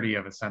entirety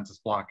of a census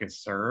block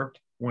is served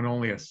when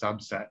only a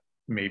subset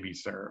may be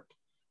served.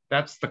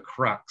 That's the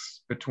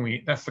crux of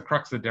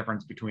the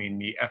difference between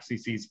the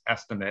FCC's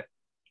estimate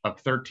of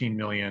 13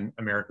 million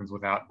Americans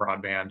without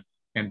broadband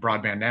and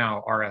Broadband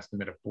Now, our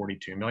estimate of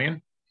 42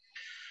 million.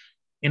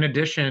 In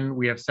addition,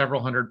 we have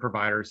several hundred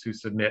providers who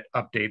submit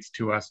updates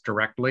to us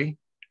directly.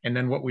 And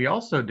then what we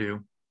also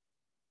do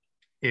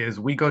is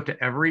we go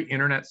to every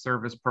internet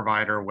service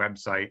provider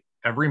website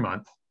every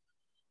month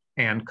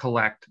and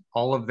collect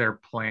all of their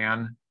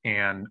plan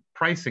and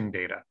pricing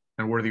data.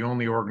 And we're the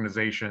only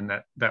organization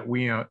that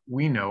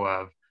we know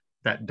of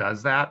that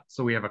does that.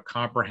 So we have a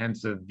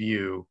comprehensive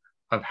view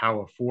of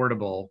how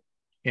affordable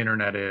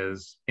internet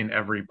is in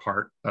every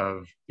part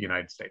of the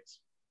United States.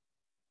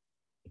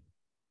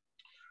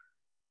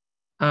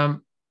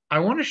 I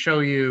want to show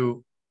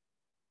you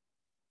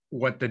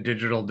what the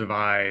digital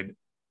divide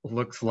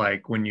looks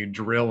like when you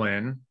drill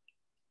in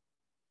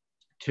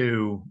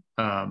to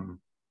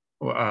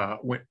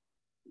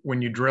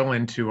when you drill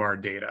into our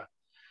data.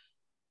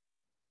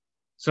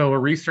 So a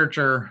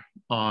researcher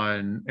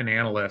an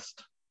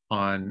analyst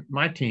on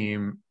my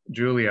team,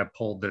 Julia,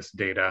 pulled this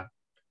data,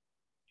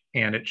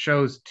 and it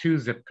shows two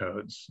zip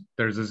codes.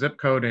 There's a zip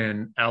code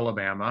in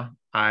Alabama.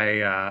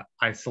 I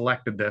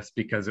selected this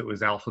because it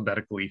was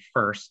alphabetically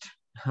first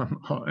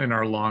in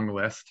our long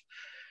list.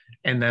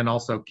 And then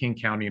also King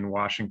County in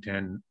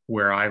Washington,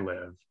 where I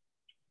live.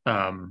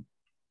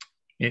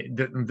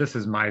 This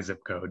is my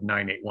zip code,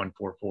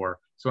 98144.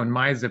 So in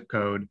my zip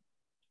code,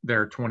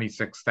 there are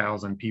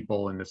 26,000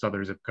 people. In this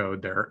other zip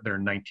code, there are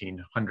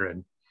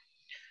 1,900.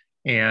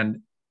 And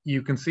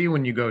you can see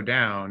when you go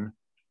down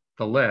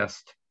the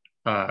list,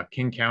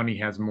 King County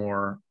has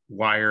more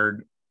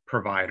wired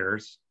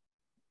providers.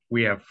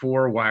 We have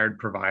 4 wired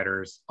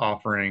providers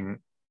offering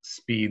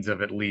speeds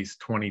of at least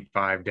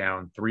 25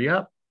 down, 3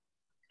 up,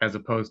 as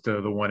opposed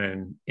to the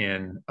one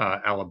in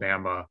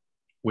Alabama,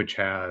 which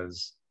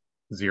has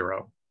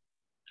 0.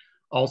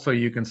 Also,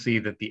 you can see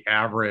that the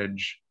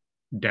average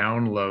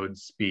download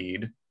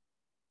speed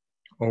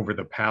over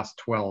the past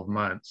 12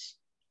 months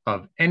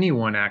of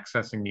anyone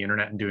accessing the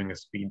internet and doing a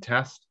speed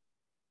test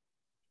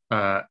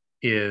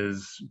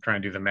is, I'm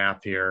trying to do the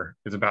math here,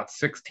 is about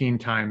 16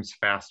 times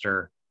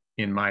faster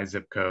in my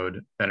zip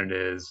code than it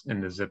is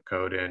in the zip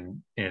code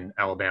in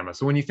Alabama.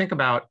 So when you think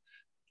about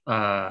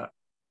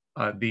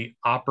the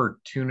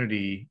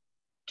opportunity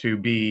to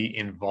be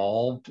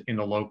involved in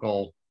the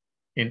local,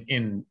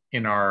 in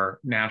our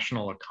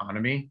national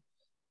economy,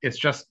 it's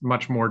just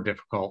much more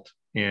difficult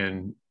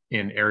in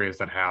areas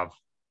that have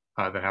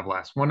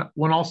less.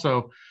 One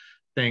also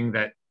thing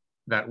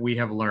that we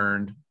have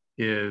learned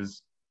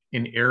is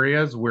in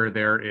areas where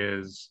there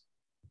is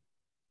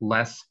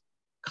less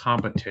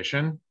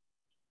competition,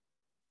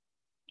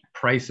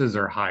 prices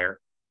are higher.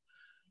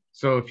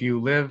 So if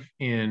you live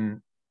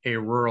in a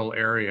rural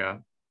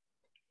area,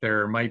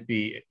 there might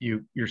be,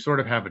 you sort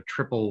of have a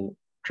triple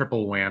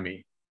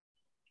whammy.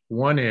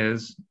 One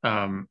is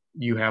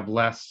you have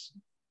less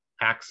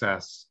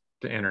access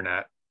to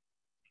internet.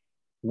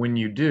 When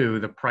you do,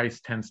 the price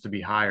tends to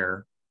be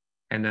higher.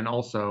 And then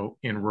also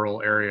in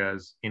rural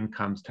areas,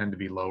 incomes tend to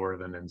be lower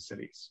than in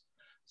cities.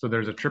 So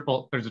there's a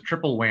triple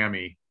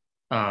whammy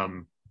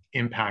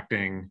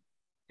impacting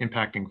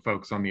impacting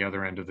folks on the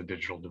other end of the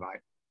digital divide.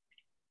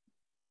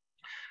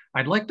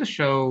 I'd like to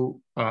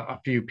show a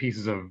few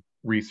pieces of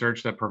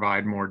research that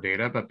provide more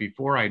data, but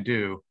before I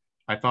do,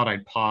 I thought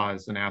I'd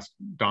pause and ask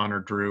Don or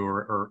Drew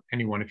or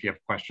anyone if you have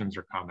questions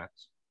or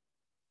comments.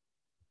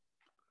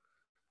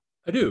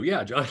 I do,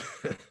 yeah, John.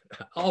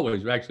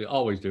 Always, actually,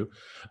 always do.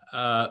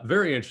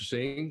 Very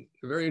interesting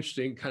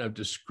kind of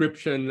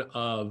description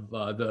of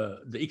the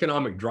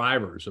economic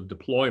drivers of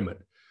deployment.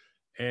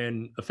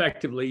 And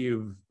effectively,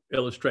 you've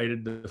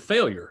illustrated the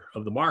failure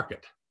of the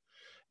market.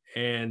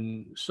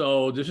 And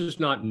so this is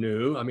not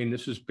new. I mean,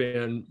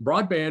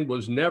 broadband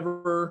was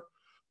never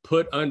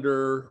put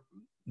under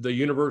the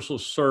universal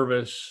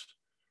service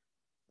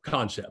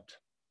concept.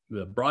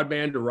 The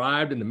broadband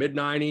arrived in the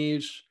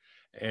mid-90s,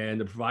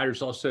 and the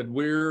providers all said,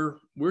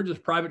 we're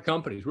just private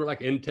companies. We're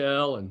like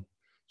Intel and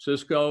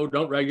Cisco.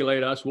 Don't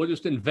regulate us. We'll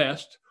just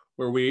invest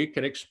where we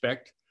can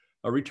expect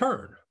a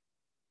return.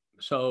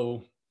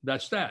 So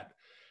that's that.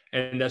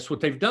 And that's what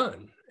they've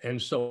done.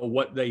 And so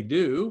what they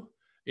do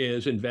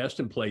is invest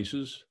in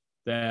places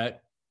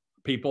that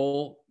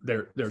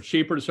they're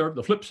cheaper to serve.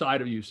 The flip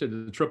side of, you said,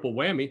 the triple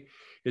whammy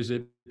is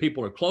that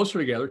people are closer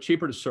together,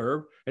 cheaper to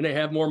serve, and they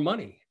have more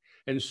money.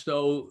 And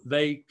so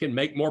they can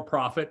make more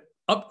profit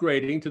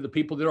upgrading to the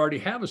people that already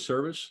have a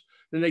service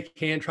than they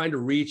can trying to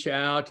reach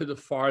out to the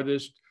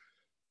farthest,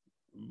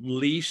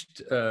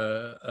 least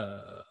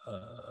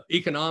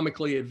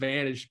economically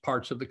advantaged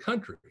parts of the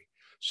country.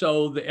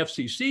 So the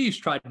FCC's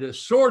tried to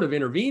sort of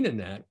intervene in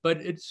that, but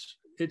it's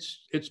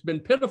been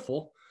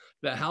pitiful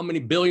that how many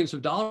billions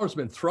of dollars have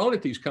been thrown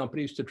at these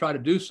companies to try to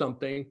do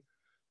something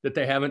that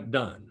they haven't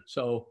done.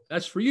 So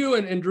that's for you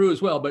and Drew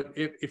as well. But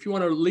if you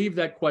want to leave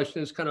that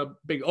question, it's kind of a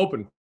big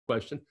open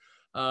question.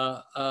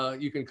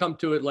 You can come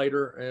to it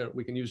later and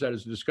we can use that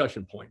as a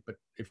discussion point. But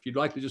if you'd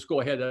like to just go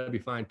ahead, that'd be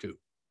fine too.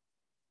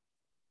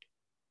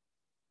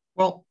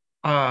 Well,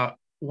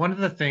 one of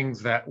the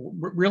things that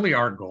really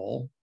our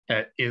goal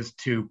is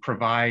to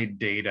provide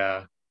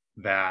data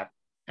that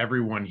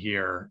everyone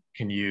here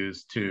can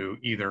use to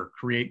either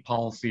create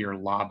policy or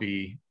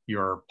lobby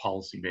your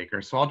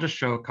policymakers. So I'll just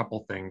show a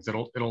couple things.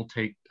 It'll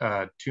take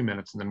 2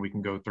 minutes, and then we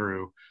can go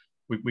through.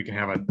 We can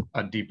have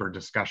a deeper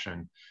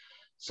discussion.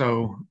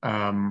 So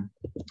let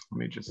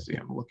me just see.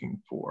 I'm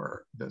looking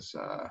for this.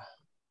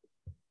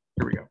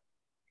 Here we go.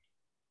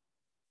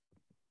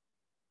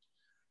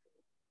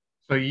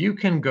 So you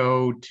can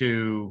go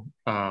to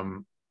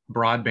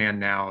Broadband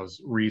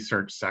Now's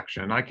research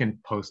section. I can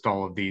post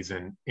all of these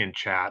in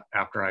chat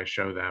after I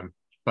show them,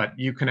 but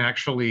you can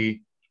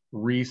actually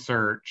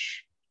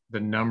research the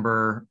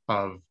number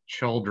of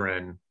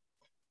children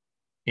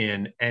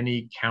in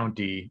any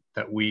county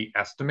that we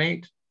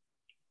estimate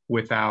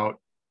without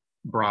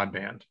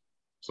broadband.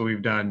 So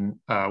we've done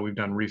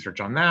research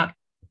on that.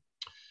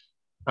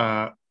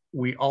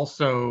 We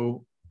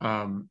also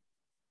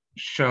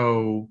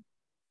show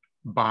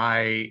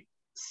by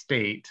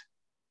state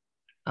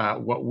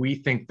what we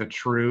think the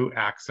true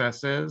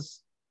access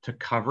is to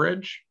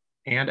coverage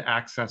and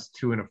access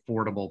to an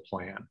affordable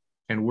plan.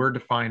 And we're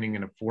defining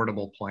an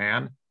affordable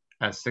plan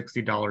as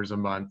 $60 a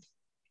month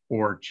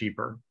or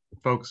cheaper.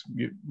 Folks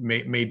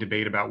may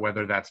debate about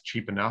whether that's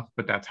cheap enough,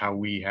 but that's how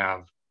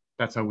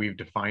we've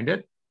defined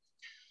it.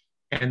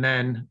 And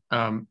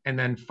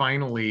then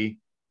finally,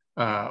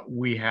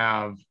 we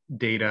have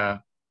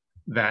data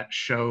that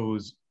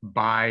shows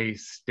by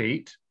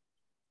state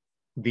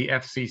the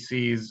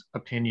FCC's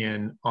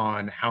opinion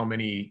on how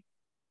many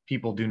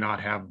people do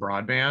not have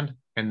broadband,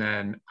 and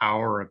then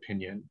our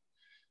opinion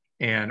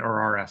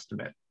or our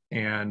estimate.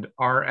 And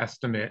our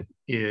estimate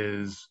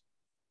is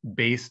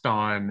based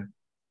on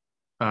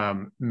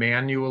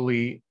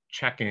manually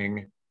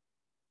checking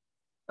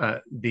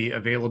the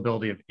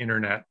availability of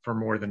internet for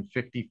more than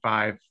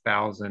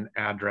 55,000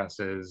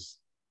 addresses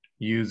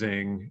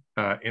using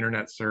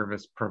internet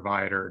service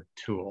provider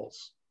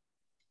tools.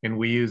 And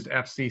we used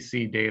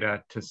FCC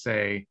data to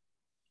say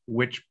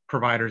which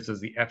providers does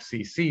the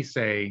FCC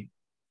say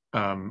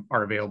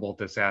are available at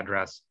this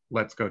address.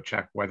 Let's go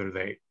check whether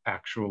they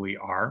actually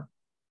are.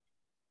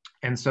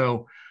 And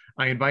so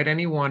I invite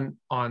anyone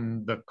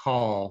on the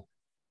call,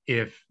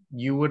 if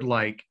you would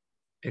like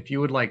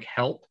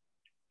help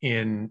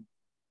in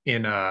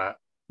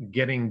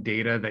getting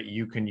data that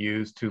you can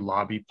use to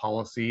lobby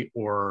policy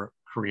or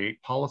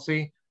create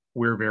policy,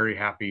 we're very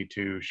happy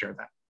to share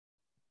that.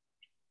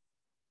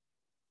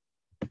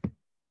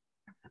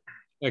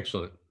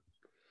 Excellent.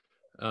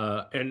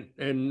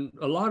 And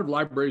a lot of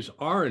libraries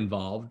are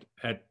involved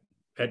at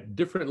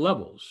different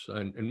levels.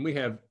 And we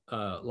have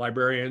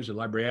librarians and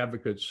library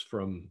advocates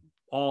from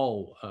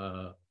all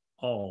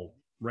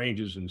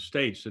ranges and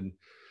states. And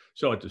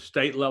so at the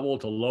state level,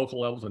 to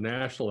local level, to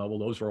national level,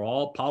 those are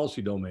all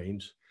policy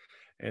domains.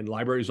 And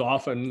libraries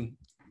often,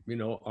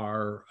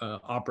 are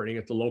operating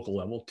at the local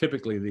level.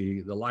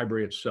 Typically, the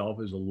library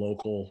itself is a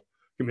local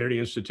community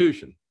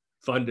institution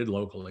funded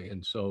locally.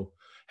 And so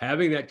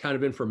having that kind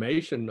of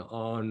information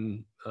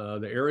on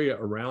the area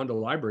around a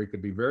library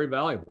could be very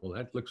valuable.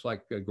 That looks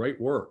like great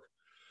work.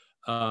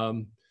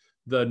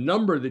 the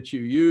number that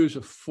you use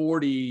of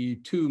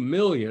 42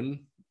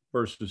 million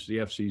versus the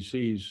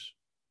FCC's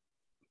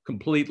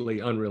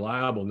completely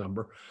unreliable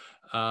number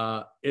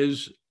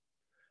is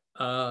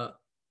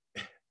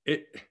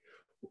it.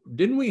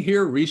 Didn't we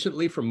hear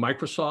recently from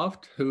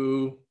Microsoft,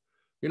 who,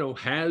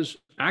 has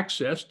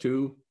access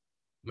to,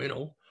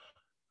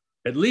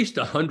 at least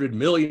 100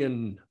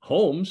 million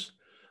homes,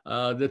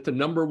 that the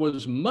number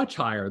was much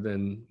higher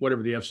than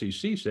whatever the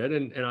FCC said,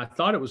 and I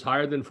thought it was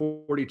higher than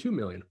 42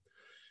 million.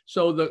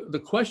 So the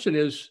question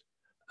is,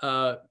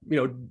 do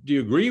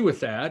you agree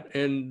with that?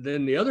 And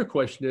then the other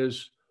question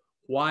is,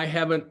 why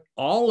haven't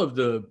all of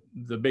the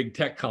big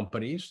tech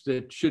companies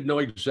that should know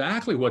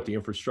exactly what the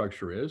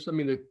infrastructure is? I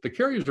mean, the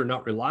carriers are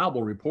not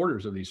reliable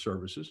reporters of these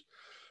services,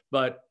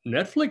 but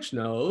Netflix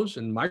knows,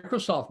 and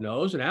Microsoft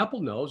knows, and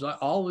Apple knows.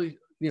 All the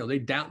they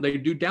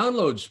do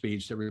download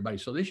speeds to everybody,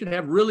 so they should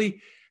have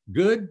really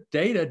good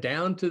data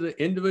down to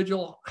the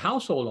individual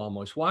household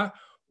almost. Why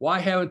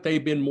haven't they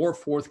been more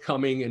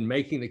forthcoming in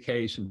making the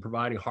case and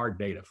providing hard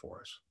data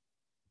for us?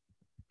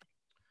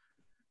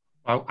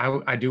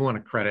 I do want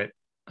to credit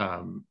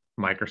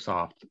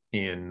Microsoft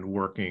in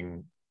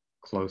working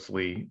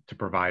closely to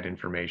provide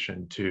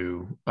information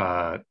to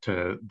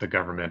the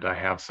government. I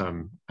have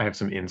some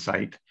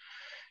insight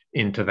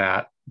into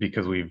that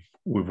because we've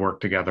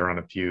worked together on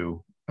a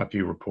few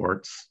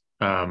reports.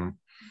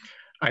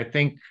 I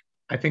think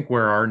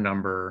where our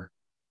number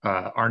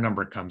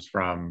comes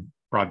from,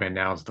 Broadband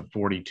Now, is the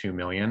 42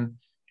 million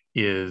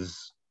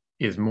is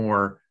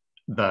more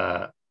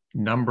the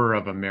number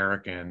of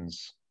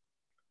Americans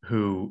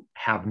who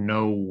have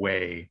no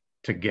way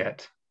to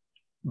get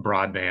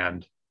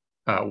broadband,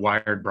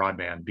 wired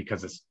broadband,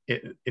 because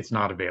it's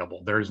not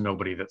available. There is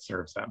nobody that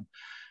serves them.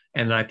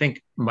 And I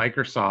think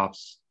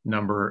Microsoft's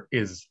number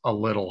is a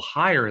little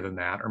higher than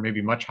that, or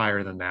maybe much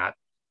higher than that,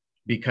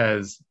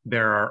 because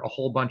there are a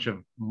whole bunch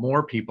of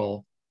more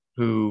people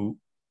who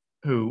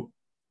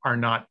are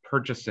not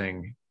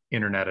purchasing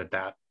internet at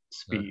that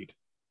speed,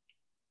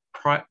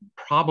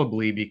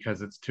 probably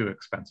because it's too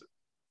expensive.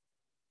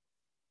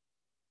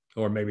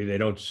 Or maybe they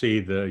don't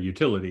see the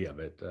utility of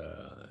it,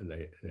 and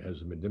it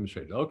hasn't been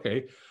demonstrated.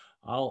 Okay,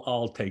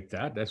 I'll take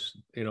that. That's,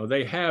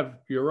 they have.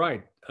 You're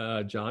right,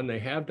 John. They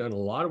have done a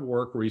lot of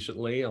work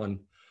recently on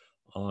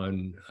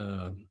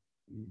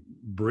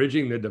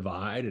bridging the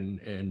divide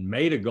and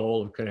made a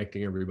goal of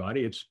connecting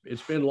everybody.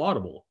 It's been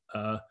laudable.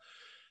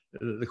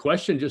 The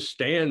question just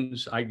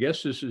stands. I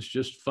guess this is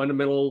just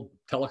fundamental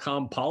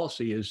telecom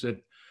policy: is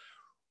that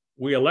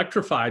we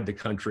electrified the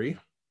country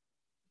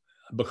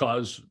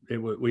because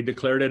we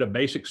declared it a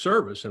basic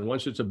service. And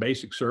once it's a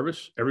basic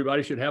service,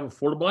 everybody should have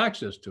affordable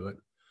access to it.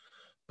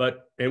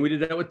 And we did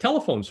that with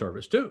telephone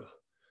service too.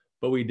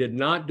 But we did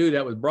not do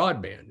that with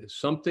broadband. It's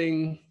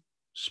something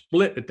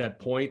split at that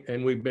point,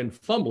 and we've been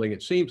fumbling,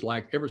 it seems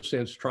like, ever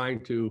since,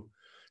 trying to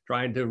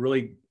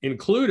really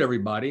include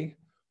everybody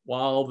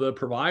while the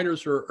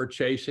providers are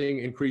chasing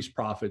increased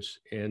profits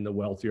in the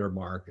wealthier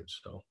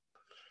markets. So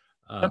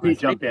let me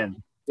jump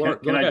in.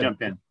 Can I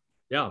jump in?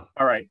 Yeah.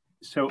 All right.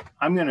 So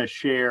I'm going to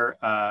share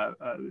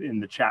in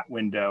the chat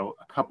window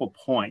a couple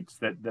points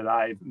that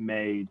I've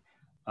made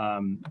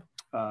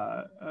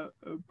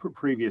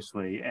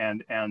previously,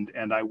 and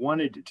I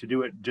wanted to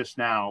do it just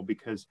now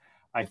because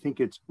I think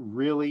it's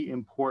really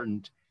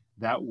important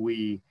that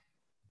we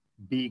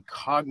be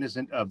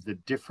cognizant of the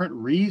different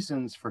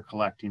reasons for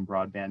collecting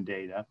broadband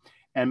data,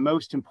 and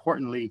most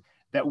importantly,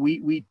 that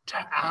we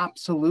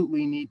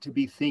absolutely need to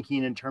be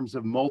thinking in terms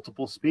of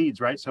multiple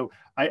speeds, right? So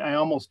I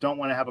almost don't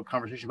want to have a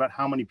conversation about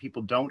how many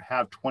people don't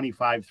have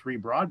 25.3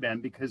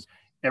 broadband, because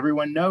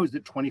everyone knows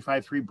that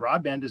 25.3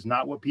 broadband is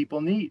not what people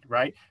need,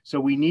 right?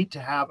 So we need to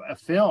have a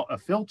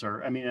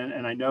filter. I mean,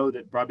 and I know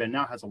that Broadband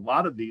Now has a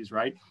lot of these,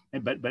 right?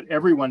 But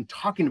everyone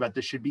talking about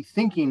this should be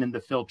thinking in the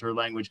filter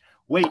language.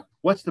 Wait,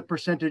 what's the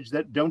percentage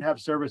that don't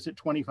have service at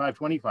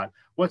 25.25?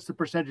 What's the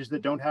percentage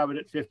that don't have it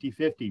at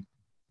 50.50?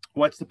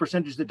 What's the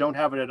percentage that don't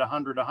have it at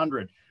 100,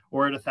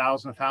 or at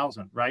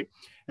 1,000, right?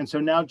 And so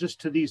now,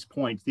 just to these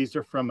points, these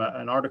are from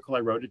an article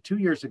I wrote 2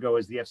 years ago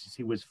as the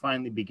FCC was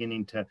finally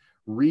beginning to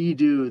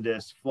redo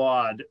this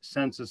flawed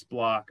census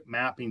block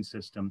mapping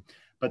system.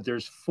 But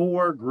there's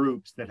 4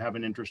 groups that have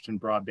an interest in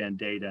broadband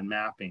data and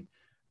mapping: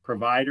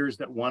 providers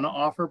that want to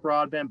offer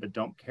broadband but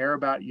don't care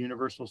about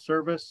universal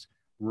service,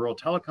 rural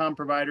telecom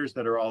providers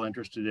that are all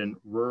interested in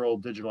Rural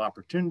Digital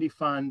Opportunity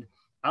Fund.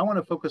 I want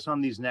to focus on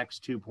these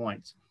next 2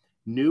 points.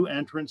 New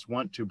entrants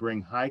want to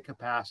bring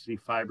high-capacity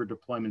fiber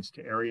deployments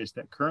to areas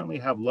that currently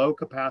have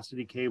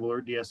low-capacity cable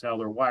or DSL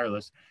or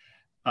wireless,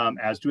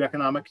 as do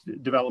economic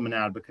development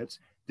advocates.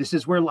 This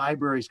is where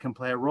libraries can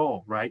play a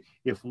role, right?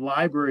 If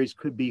libraries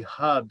could be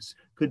hubs,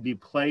 could be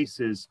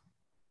places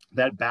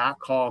that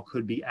backhaul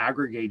could be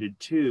aggregated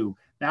to,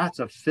 that's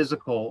a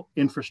physical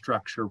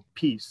infrastructure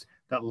piece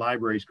that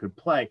libraries could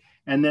play.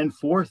 And then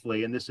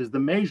fourthly, and this is the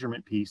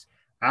measurement piece,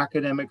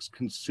 academics,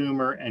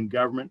 consumer, and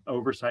government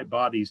oversight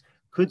bodies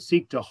could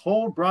seek to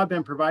hold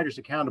broadband providers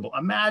accountable.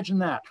 Imagine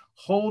that,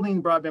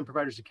 holding broadband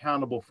providers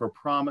accountable for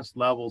promised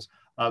levels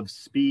of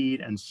speed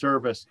and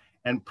service,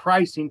 And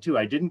pricing too.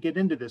 I didn't get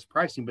into this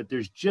pricing, but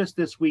there's just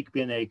this week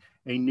been a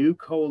new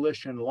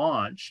coalition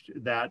launched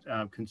that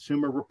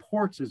Consumer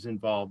Reports is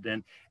involved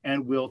in,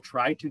 and will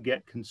try to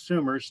get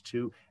consumers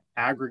to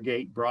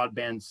aggregate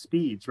broadband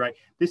speeds, right?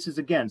 This is,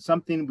 again,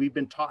 something we've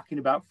been talking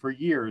about for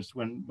years.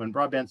 When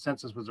Broadband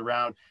Census was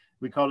around,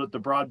 we called it the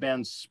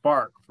broadband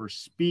spark for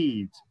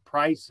speeds,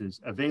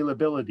 prices,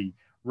 availability,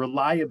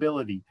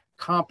 reliability,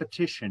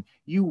 competition.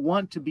 You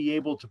want to be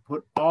able to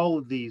put all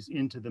of these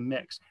into the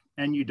mix,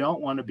 and you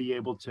don't want to be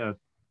able to,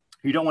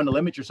 you don't want to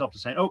limit yourself to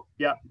saying, oh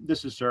yeah,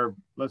 this is served,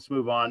 let's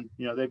move on.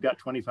 You know, they've got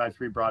 25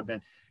 free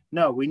broadband.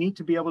 No, we need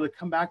to be able to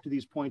come back to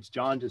these points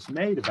John just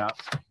made about,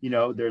 you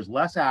know, there's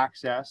less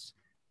access,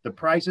 the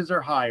prices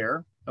are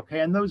higher.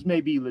 Okay, and those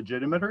may be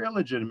legitimate or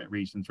illegitimate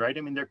reasons, right?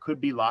 I mean, there could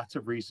be lots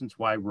of reasons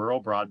why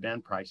rural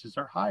broadband prices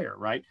are higher,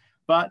 right?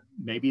 But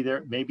maybe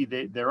there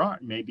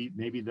aren't. Maybe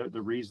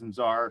the reasons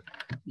are,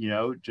 you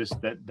know, just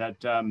that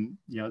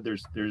you know,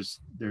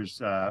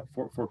 there's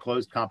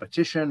foreclosed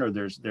competition, or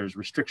there's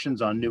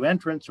restrictions on new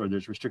entrants, or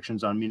there's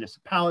restrictions on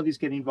municipalities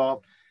getting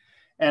involved,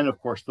 and of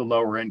course the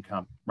lower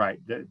income, right?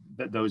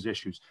 Those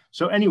issues.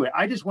 So anyway,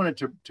 I just wanted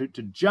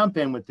to jump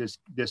in with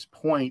this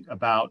point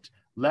about,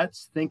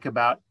 let's think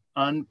about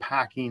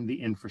unpacking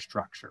the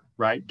infrastructure,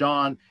 right?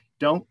 Don,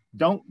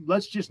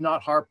 let's just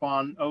not harp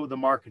on, oh, the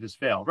market has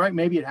failed, right?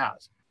 Maybe it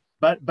has,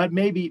 but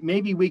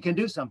maybe we can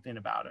do something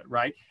about it,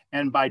 right?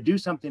 And by do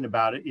something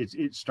about it,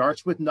 it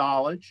starts with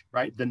knowledge,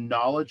 right? The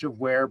knowledge of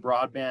where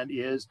broadband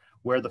is,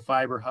 where the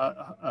fiber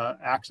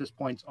access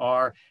points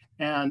are,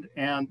 and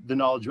the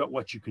knowledge about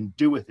what you can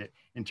do with it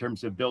in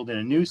terms of building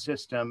a new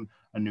system,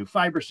 a new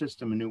fiber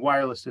system, a new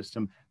wireless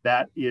system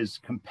that is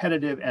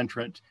competitive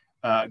entrant,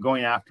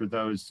 going after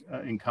those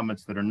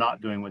incumbents that are not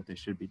doing what they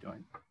should be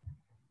doing.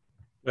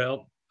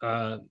 Well,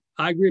 I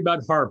agree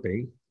about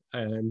harping,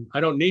 and I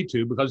don't need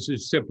to, because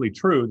it's simply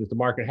true that the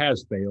market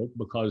has failed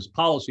because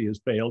policy has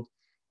failed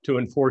to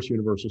enforce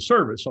universal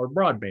service or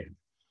broadband,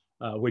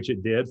 which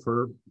it did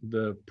for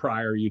the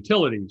prior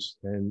utilities.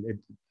 And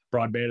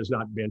broadband has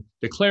not been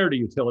declared a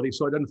utility,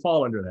 so it doesn't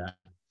fall under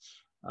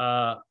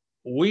that.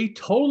 We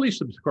totally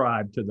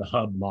subscribe to the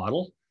hub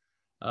model.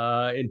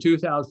 In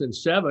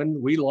 2007,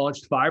 we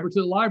launched fiber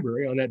to the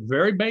library on that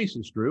very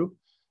basis, Drew,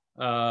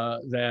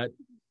 that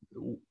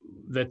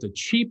the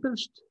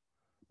cheapest,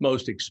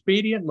 most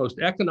expedient, most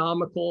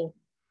economical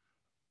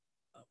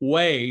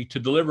way to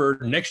deliver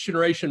next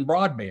generation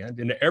broadband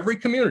into every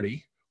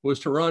community was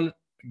to run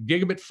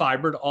gigabit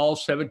fiber to all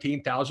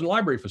 17,000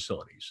 library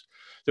facilities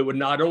that would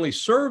not only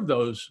serve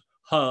those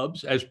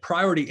hubs as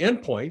priority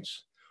endpoints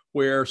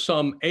where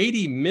some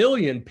 80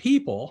 million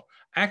people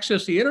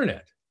access the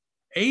internet.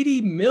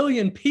 80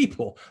 million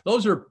people.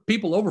 Those are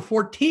people over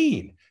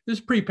 14. This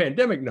is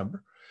pre-pandemic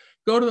number.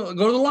 Go to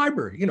the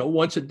library, you know,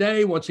 once a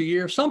day, once a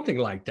year, something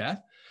like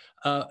that.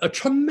 A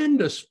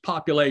tremendous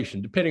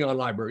population, depending on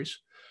libraries,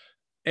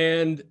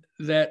 and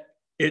that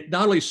it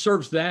not only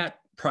serves that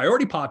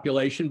priority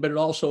population, but it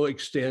also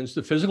extends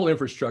the physical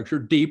infrastructure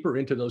deeper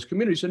into those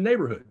communities and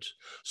neighborhoods.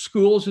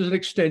 Schools is an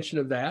extension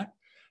of that,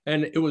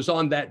 and it was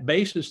on that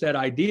basis, that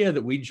idea,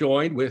 that we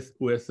joined with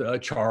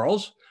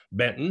Charles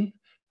Benton.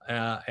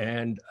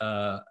 And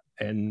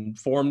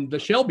formed the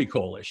Shelby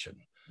Coalition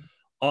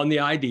on the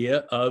idea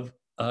of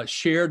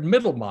shared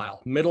middle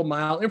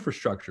mile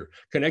infrastructure,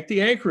 connect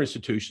the anchor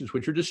institutions,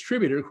 which are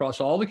distributed across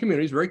all the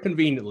communities very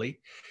conveniently.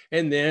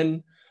 And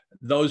then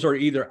those are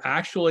either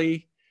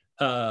actually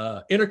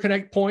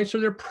interconnect points, or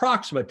they're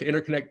proximate to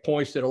interconnect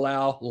points that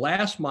allow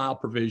last mile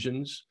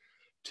provisions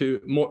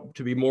to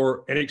be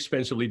more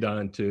inexpensively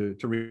done to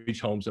reach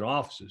homes and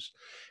offices.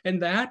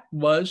 And that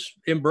was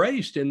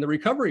embraced in the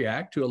Recovery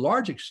Act to a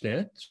large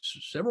extent.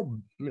 Several,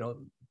 you know,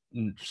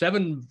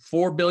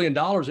 $4 billion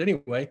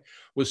anyway,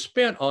 was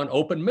spent on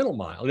open middle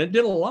mile. And it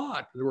did a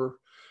lot.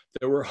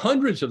 There were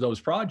hundreds of those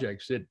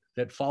projects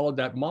that followed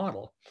that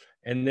model.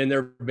 And then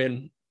there have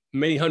been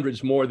many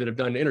hundreds more that have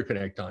done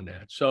interconnect on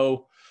that.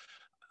 So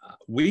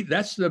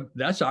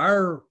that's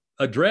our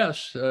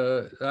address.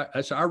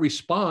 That's our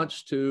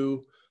response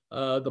to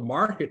the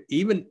market.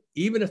 Even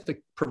if the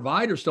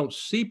providers don't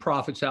see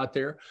profits out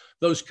there,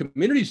 those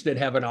communities that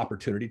have an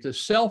opportunity to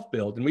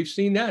self-build, and we've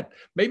seen that.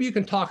 Maybe you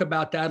can talk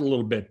about that a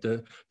little bit,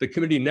 the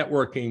community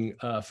networking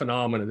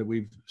phenomena that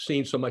we've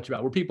seen so much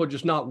about, where people are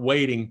just not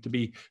waiting to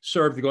be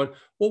served. They're going,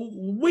 well,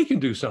 we can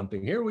do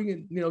something here. We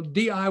can, you know,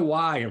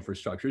 DIY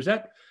infrastructure. Is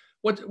that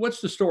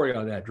what's the story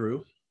on that,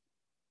 Drew?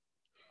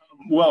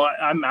 Well,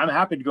 I'm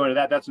happy to go into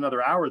that. That's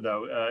another hour,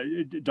 though,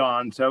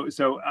 Don.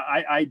 So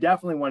I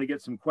definitely want to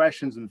get some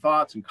questions and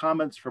thoughts and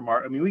comments from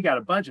we got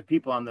a bunch of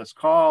people on this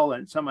call,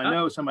 and some I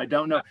know, some I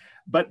don't know.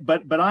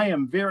 But I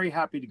am very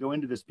happy to go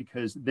into this,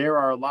 because there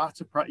are lots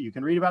of you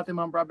can read about them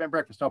on Broadband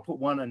Breakfast. I'll put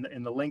one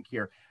in the link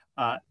here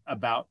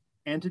about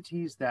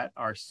entities that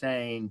are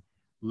saying,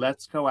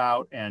 let's go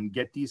out and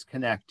get these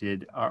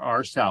connected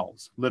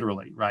ourselves,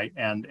 literally, right?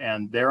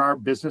 And there are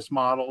business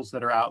models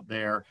that are out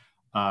there.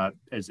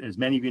 As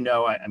many of you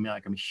know, I'm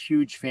a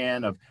huge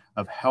fan of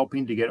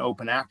helping to get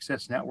open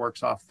access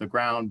networks off the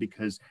ground,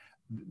 because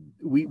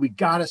we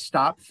got to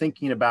stop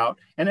thinking about,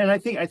 and I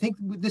think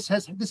this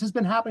has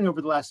been happening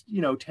over the last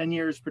 10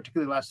 years,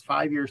 particularly the last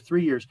 5 years,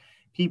 3 years.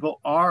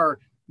 People are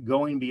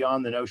going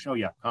beyond the notion, oh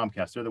yeah,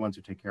 Comcast, they're the ones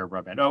who take care of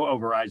broadband. Oh,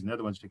 Verizon, they're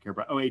the ones who take care of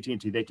broadband. Oh,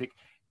 AT&T, they take,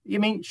 I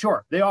mean,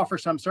 sure, they offer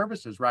some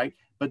services, right?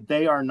 But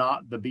they are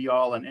not the be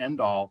all and end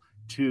all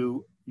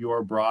to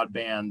your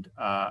broadband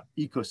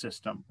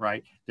ecosystem,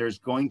 right? There's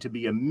going to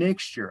be a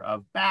mixture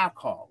of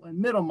backhaul and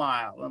middle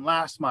mile and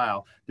last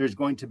mile. There's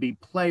going to be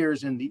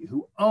players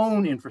who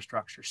own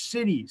infrastructure,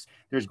 cities.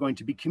 There's going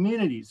to be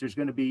communities. There's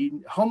going to be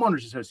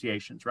homeowners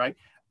associations, right?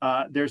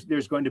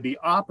 There's going to be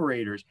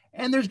operators,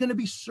 and there's going to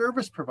be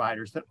service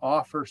providers that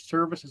offer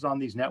services on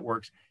these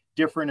networks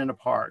different and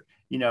apart.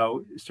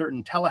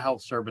 Certain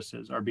telehealth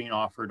services are being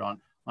offered on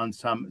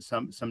some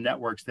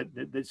networks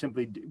that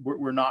simply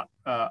were not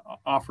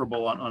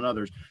offerable on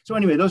others. So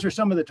anyway, those are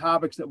some of the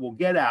topics that we'll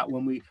get at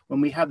when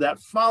we have that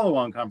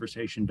follow-on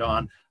conversation,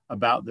 Don,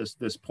 about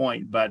this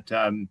point. But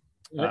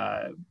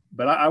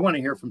I want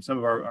to hear from some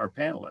of our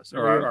panelists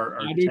or our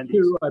I attendees.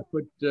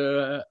 do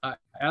too. I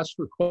asked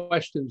for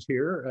questions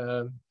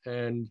here,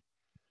 and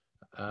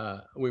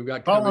we've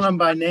got calling them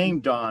by name,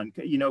 Don.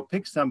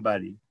 Pick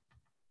somebody.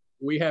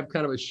 We have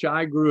kind of a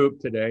shy group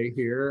today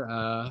here.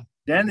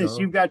 Dennis,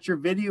 you've got your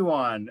video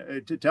on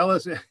to tell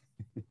us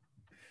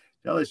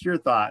your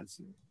thoughts.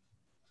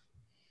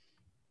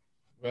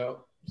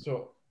 Well,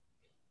 so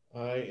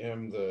I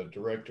am the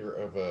director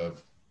of a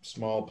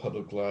small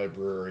public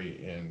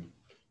library in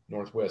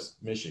Northwest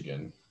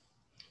Michigan.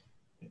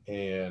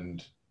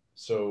 And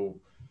so,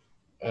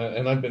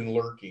 and I've been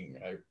lurking,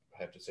 I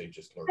have to say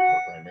just lurking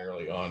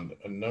primarily on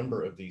a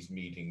number of these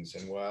meetings.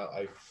 And while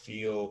I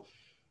feel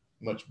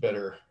much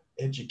better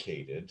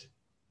educated,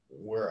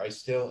 where I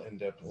still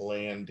end up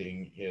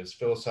landing is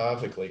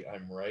philosophically,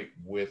 I'm right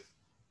with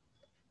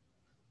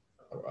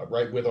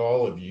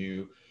all of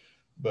you,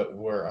 but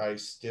where I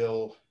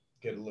still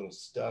get a little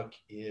stuck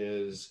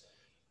is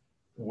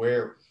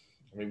what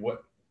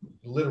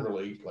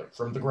literally, like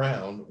from the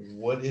ground,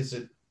 what is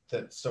it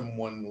that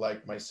someone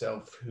like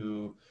myself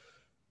who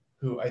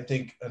I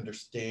think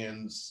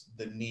understands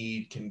the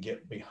need can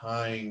get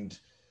behind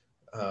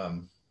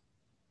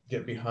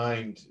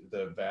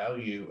the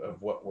value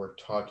of what we're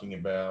talking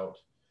about.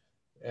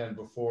 And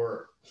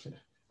before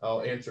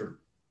I'll answer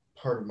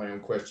part of my own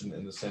question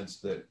in the sense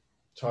that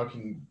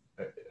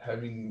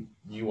having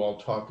you all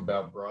talk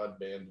about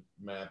broadband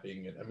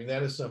mapping, and I mean,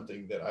 that is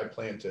something that I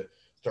plan to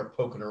start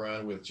poking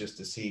around with just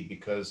to see,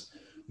 because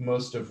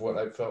most of what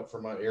I felt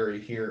for my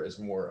area here is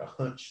more a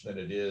hunch than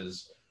it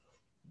is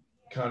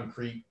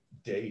concrete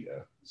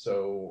data.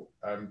 So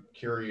I'm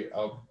curious,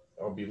 I'll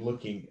be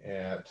looking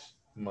at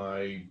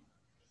my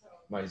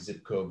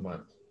zip code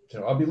month.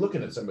 So I'll be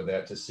looking at some of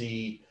that to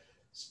see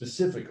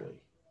specifically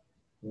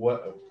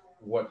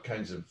what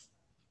kinds of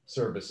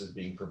service is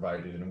being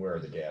provided and where are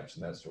the gaps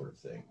and that sort of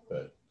thing.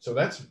 But so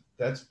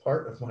that's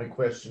part of my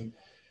question.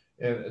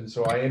 And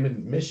so I am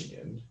in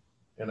Michigan,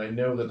 and I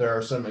know that there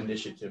are some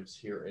initiatives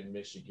here in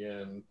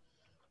Michigan,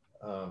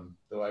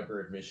 the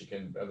Library of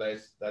Michigan.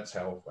 That's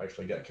how I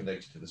actually got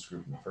connected to this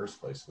group in the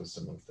first place, with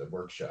some of the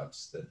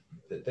workshops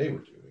that they were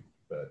doing.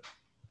 But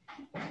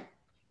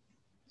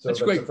so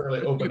that's a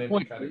fairly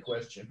open-ended kind of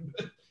question.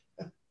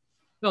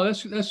 No,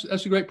 that's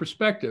a great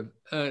perspective.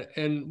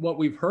 And what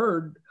we've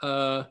heard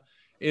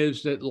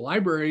is that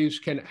libraries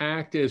can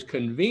act as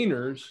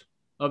conveners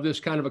of this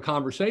kind of a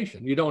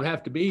conversation. You don't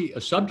have to be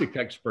a subject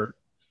expert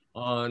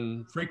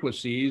on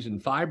frequencies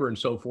and fiber and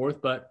so forth,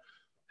 but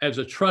as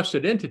a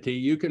trusted entity,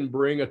 you can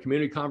bring a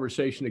community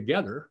conversation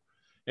together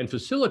and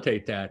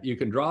facilitate that. You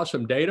can draw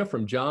some data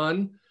from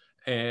John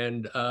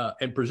and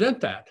present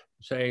that,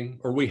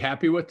 saying, are we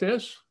happy with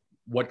this?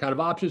 What kind of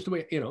options do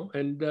we,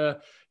 and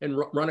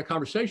run a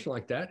conversation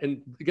like that,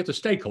 and get the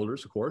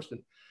stakeholders, of course.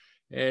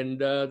 And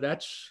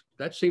that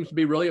seems to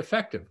be really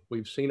effective.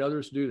 We've seen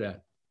others do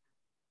that.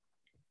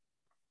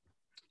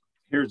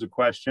 Here's a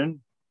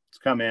question. It's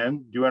come in.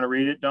 Do you want to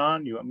read it,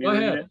 Don? You want me to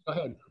read it? Go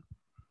ahead.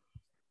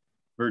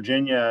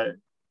 Virginia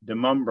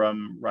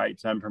DeMumbrum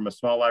writes, I'm from a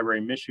small library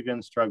in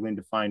Michigan, struggling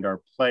to find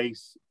our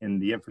place in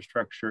the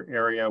infrastructure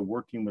area,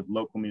 working with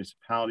local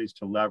municipalities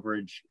to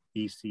leverage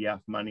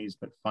ECF monies,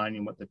 but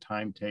finding what the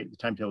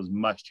timetable is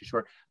much too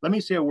short. Let me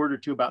say a word or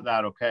two about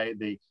that, okay?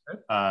 The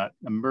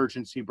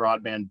emergency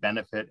broadband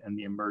benefit and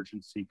the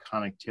emergency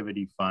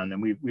connectivity fund.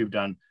 And we've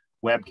done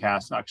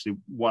webcasts, actually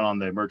one on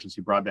the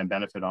emergency broadband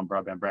benefit on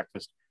Broadband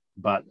Breakfast,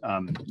 but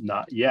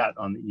not yet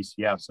on the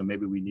ECF. So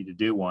maybe we need to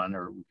do one,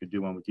 or we could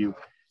do one with you,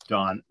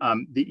 Don.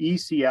 The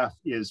ECF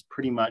is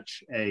pretty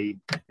much a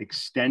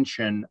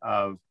extension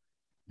of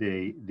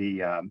the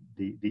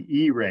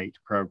E-rate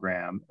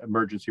program.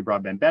 Emergency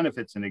broadband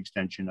benefits, an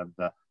extension of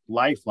the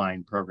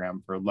Lifeline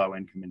program for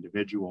low-income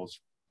individuals.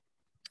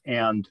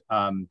 And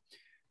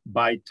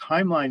by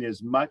timeline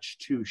is much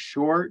too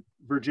short,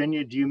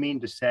 Virginia, do you mean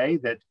to say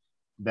that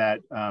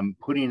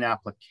putting an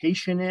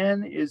application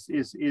in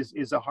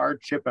is a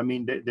hardship? I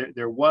mean,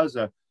 there was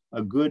a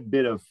good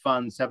bit of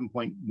funds,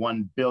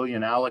 7.1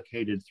 billion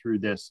allocated through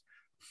this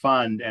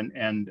fund,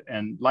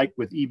 and like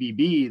with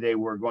EBB, they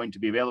were going to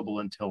be available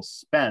until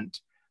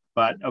spent.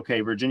 But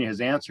okay, Virginia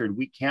has answered,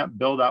 we can't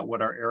build out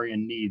what our area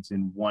needs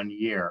in 1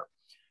 year.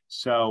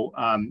 So,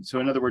 so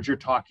in other words, you're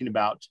talking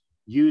about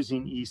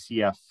using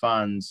ECF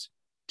funds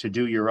to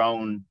do your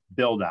own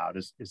build out.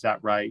 Is that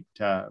right,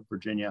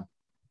 Virginia?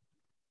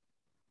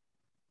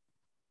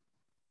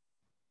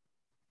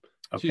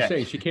 Okay. She's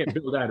saying she can't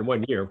build that in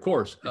 1 year, of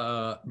course.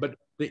 But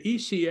the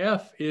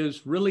ECF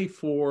is really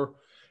for,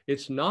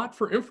 it's not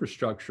for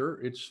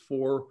infrastructure, it's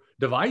for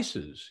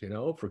devices, you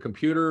know, for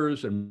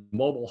computers and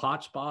mobile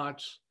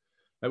hotspots.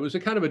 It was a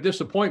kind of a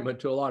disappointment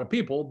to a lot of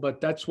people,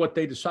 but that's what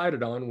they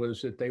decided on,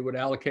 was that they would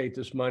allocate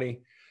this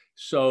money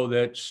so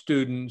that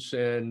students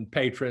and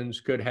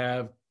patrons could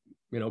have,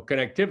 you know,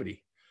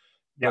 connectivity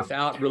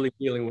without really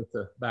dealing with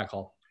the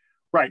backhaul.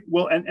 Right.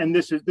 Well, and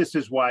this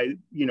is why,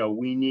 you know,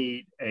 we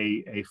need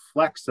a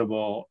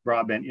flexible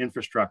broadband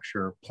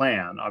infrastructure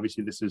plan.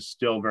 Obviously, this is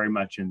still very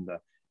much in the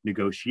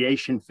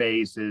negotiation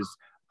phases.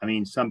 I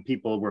mean, some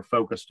people were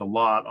focused a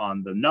lot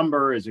on the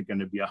number. Is it going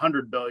to be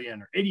 100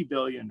 billion or 80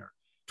 billion or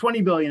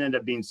 20 billion? End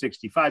up being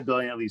 65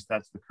 billion. At least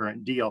that's the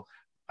current deal.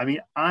 I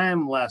mean,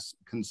 I'm less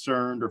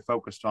concerned or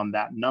focused on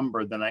that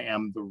number than I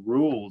am the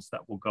rules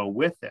that will go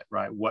with it,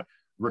 right? What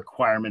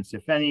requirements,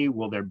 if any,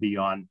 will there be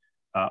on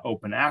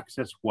open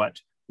access? What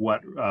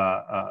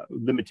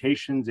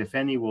limitations, if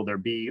any, will there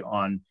be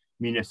on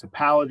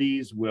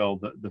municipalities? Will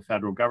the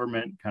federal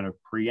government kind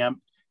of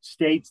preempt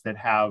states that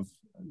have,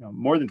 you know,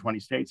 more than 20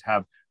 states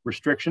have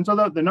restrictions?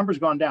 Although the number's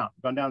gone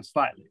down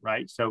slightly,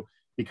 right? So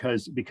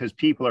because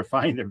people are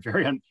finding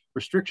they're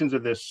restrictions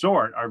of this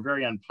sort are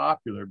very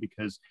unpopular,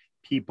 because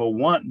people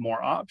want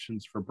more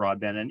options for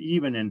broadband, and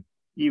even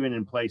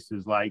in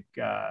places like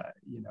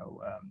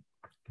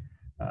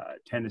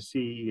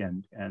Tennessee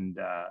and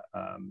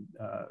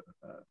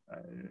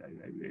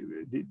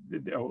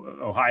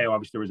Ohio.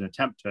 Obviously, there was an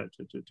attempt to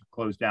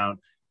close down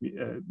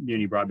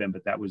muni broadband,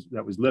 but that was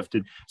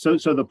lifted. So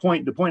the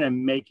point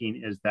I'm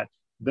making is that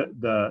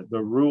the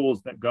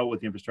rules that go with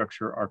the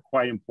infrastructure are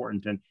quite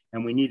important,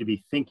 and we need to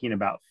be thinking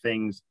about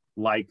things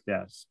like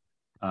this.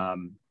 All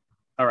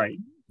right,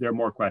 there are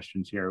more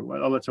questions here.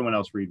 I'll let someone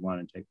else read one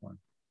and take one.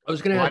 I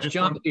was going to ask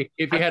John if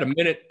you had a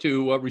minute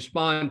to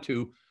respond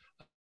to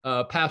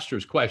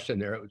Pastor's question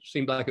there. It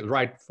seemed like it was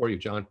right for you,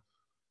 John.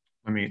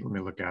 Let me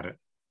look at it.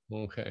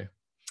 Okay.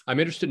 I'm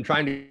interested in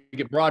trying to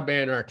get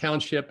broadband in our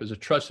township as a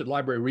trusted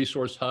library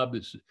resource hub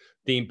that's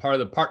deemed part of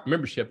the park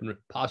membership and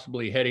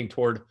possibly heading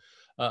toward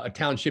a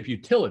township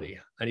utility.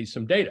 I need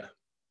some data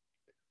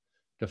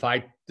to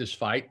fight this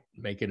fight,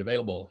 make it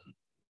available.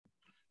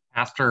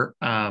 Pastor,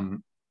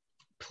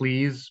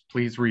 please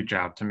reach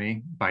out to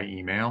me by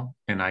email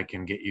and I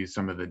can get you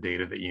some of the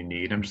data that you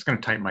need. I'm just going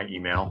to type my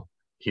email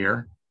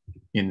here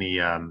in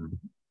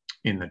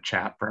the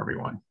chat for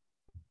everyone.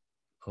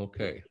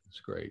 Okay, that's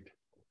great.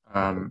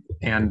 And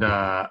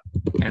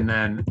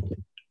then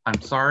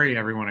I'm sorry,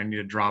 everyone, I need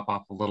to drop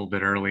off a little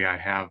bit early. I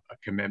have a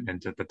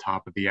commitment at the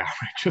top of the hour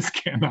I just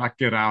cannot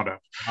get out of.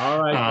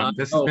 All right.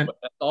 This has been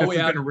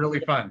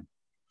really fun.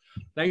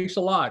 Thanks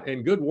a lot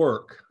and good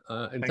work.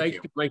 And thank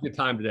you you for making the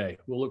time today.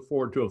 We'll look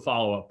forward to a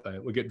follow-up.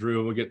 We'll get Drew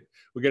and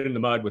we'll get in the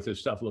mud with this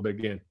stuff a little bit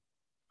again.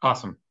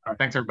 Awesome.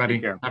 Thanks,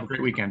 everybody. Have a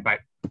great weekend. Bye.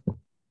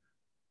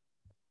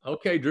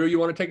 Okay, Drew, you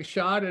want to take a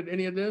shot at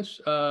any of this?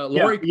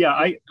 Lori? Yeah,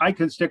 I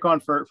can stick on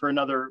for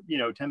another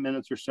 10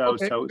 minutes or so.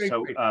 Okay,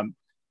 great.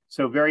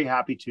 So very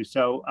happy to.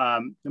 So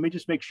let me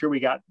just make sure we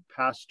got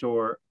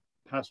Pastor's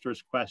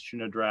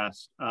question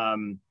addressed.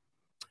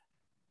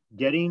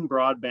 Getting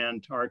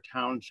broadband to our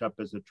township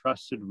as a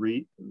trusted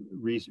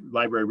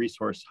library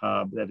resource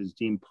hub that is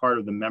deemed part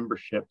of the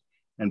membership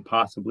and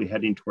possibly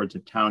heading towards a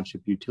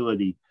township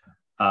utility.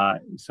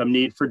 Some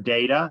need for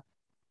data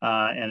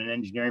and an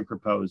engineering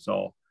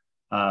proposal.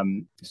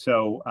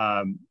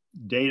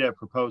 Data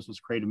proposals,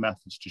 creative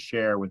methods to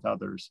share with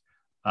others.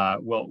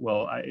 Not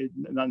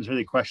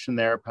necessarily a question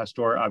there,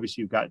 Pastor.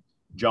 Obviously, you've got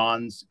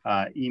John's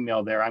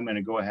email there. I'm going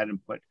to go ahead and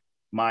put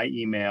my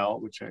email,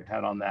 which I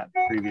had on that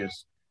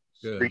previous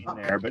screen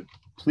there. But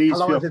please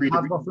feel free to. Is it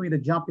possible for me to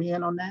jump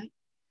in on that?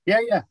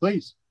 Yeah,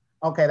 please.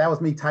 Okay, that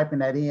was me typing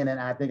that in, and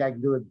I think I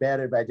can do it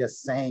better by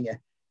just saying it.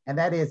 And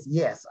that is,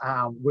 yes,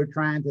 we're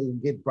trying to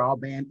get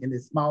broadband in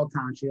this small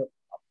township,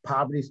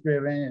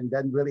 poverty-striven, and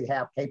doesn't really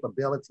have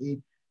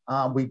capability.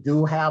 We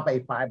do have a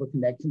fiber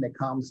connection that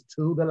comes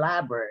to the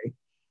library,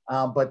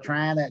 but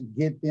trying to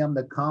get them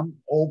to come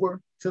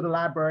over to the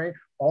library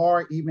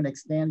or even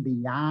extend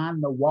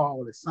beyond the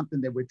wall is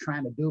something that we're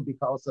trying to do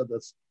because of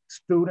the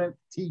student,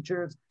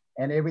 teachers,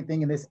 and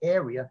everything in this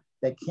area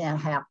that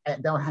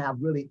don't have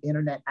really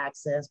internet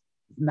access,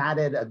 not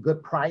at a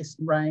good price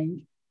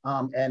range,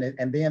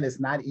 and then it's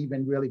not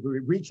even really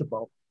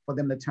reachable for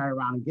them to turn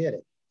around and get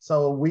it.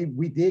 So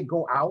we did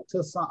go out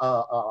to some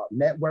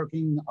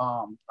networking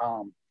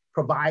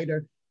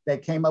provider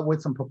that came up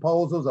with some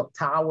proposals of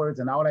towers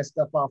and all that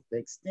stuff off to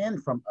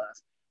extend from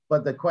us.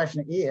 But the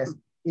question is,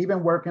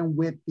 even working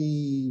with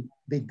the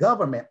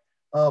government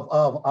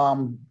of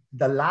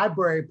the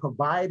library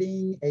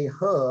providing a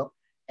hub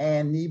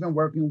and even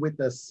working with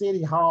the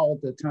city hall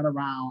to turn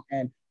around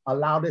and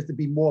allow this to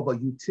be more of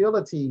a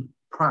utility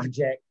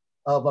project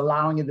of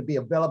allowing it to be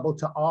available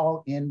to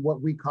all in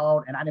what we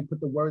called, and I didn't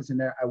put the words in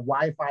there, a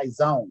Wi-Fi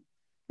zone,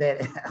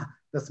 that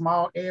the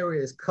small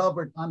area is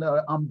covered under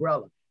an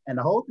umbrella. And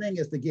the whole thing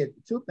is to get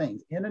two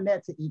things,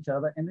 internet to each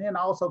other, and then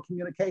also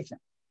communication.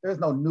 There's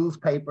no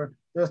newspaper.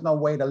 There's no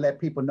way to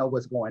let people know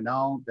what's going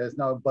on.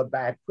 But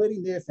by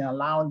putting this and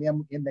allowing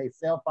them in their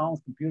cell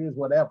phones, computers,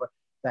 whatever,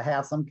 to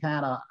have some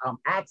kind of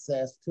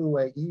access to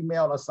an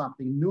email or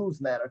something,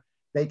 newsletter,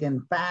 they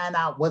can find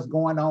out what's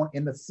going on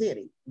in the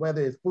city,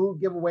 whether it's food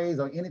giveaways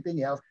or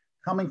anything else,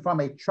 coming from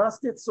a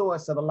trusted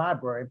source of the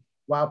library,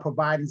 while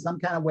providing some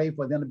kind of way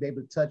for them to be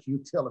able to touch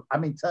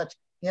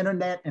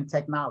internet and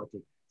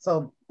technology.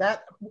 So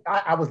that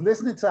I was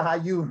listening to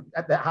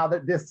how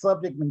this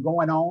subject been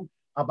going on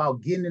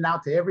about getting it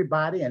out to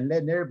everybody and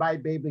letting everybody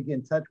be able to get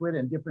in touch with it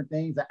and different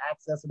things and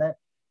access to that.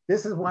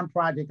 This is one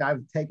project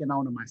I've taken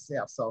on to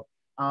myself. So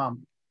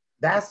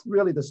that's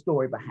really the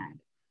story behind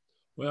it.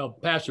 Well,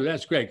 Pastor,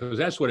 that's great, because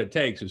that's what it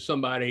takes, is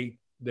somebody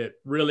that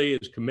really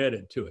is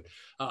committed to it.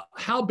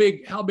 How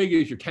big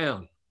is your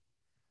town?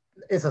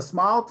 It's a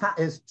small town.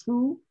 It's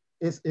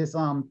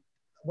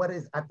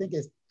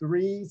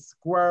 3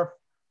 square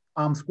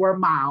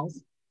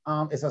miles.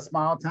 It's a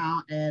small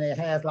town, and it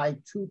has like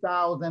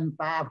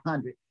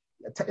 2,500.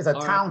 It's a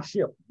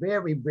township,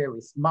 very,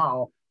 very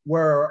small,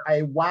 where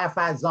a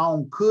Wi-Fi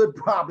zone could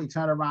probably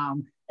turn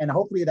around, and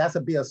hopefully that's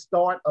be a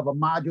start of a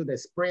module that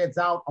spreads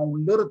out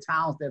on little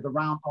towns that's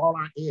around all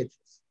our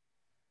edges.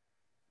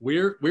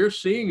 We're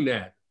seeing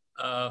that.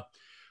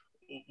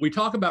 We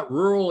talk about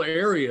rural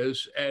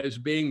areas as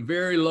being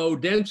very low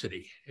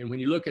density, and when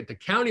you look at the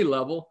county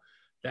level,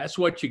 that's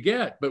what you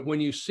get. But when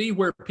you see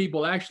where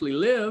people actually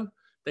live,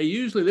 they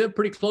usually live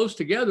pretty close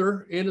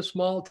together in a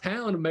small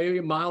town, maybe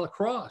a mile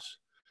across.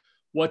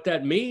 What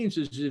that means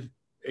is, if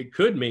it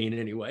could mean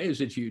anyway, is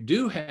that you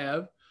do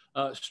have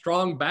a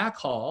strong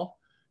backhaul.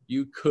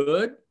 You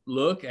could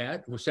look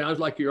at, well, sounds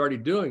like you're already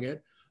doing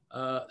it,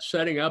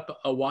 setting up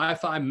a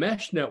Wi-Fi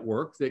mesh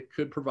network that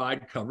could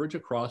provide coverage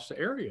across the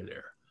area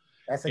there.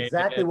 That's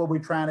exactly what we're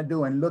trying to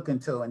do and look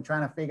into and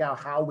trying to figure out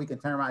how we can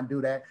turn around and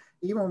do that.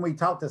 Even when we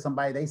talked to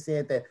somebody, they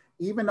said that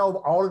even though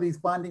all of these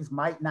fundings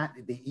might not,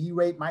 the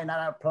E-rate might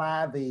not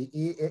apply, the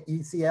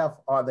ECF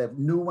or the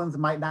new ones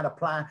might not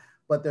apply,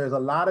 but there's a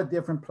lot of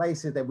different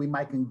places that we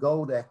can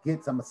go to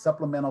get some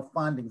supplemental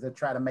fundings to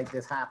try to make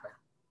this happen.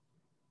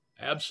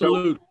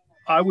 Absolutely. So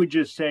I would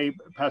just say,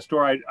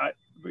 Pastor,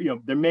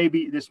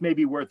 this may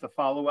be worth a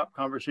follow-up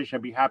conversation.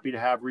 I'd be happy to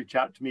have reach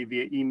out to me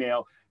via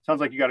email. Sounds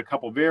like you got a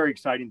couple of very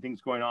exciting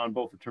things going on,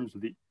 both in terms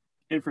of the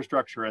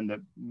infrastructure and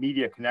the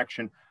media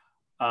connection.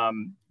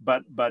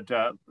 But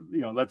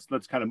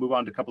let's kind of move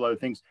on to a couple other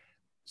things.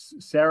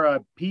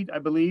 Sarah Pete, I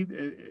believe,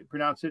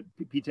 pronounce it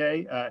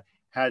Pete,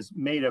 has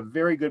made a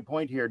very good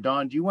point here.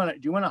 Don, do you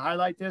want to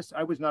highlight this?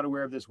 I was not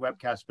aware of this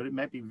webcast, but it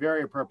might be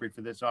very appropriate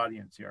for this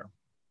audience here.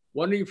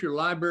 Wondering if your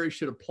library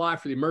should apply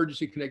for the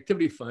Emergency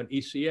Connectivity Fund,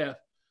 ECF,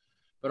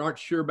 but aren't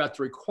sure about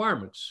the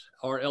requirements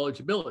or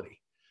eligibility.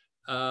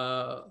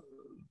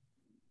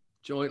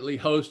 Jointly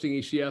hosting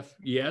ECF,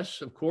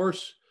 yes, of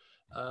course.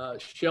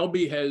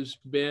 Shelby has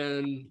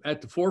been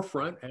at the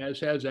forefront, as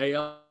has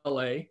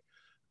ALA,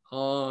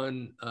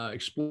 on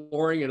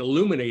exploring and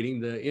illuminating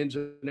the ins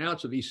and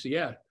outs of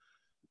ECF.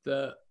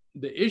 The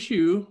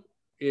issue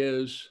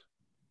is,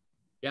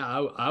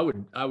 yeah,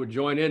 I would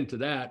join into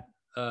that.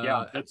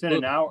 Yeah, that's in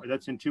an hour.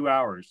 That's in 2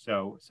 hours.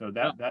 So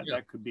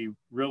that could be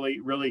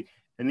really.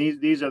 And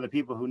these are the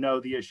people who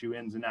know the issue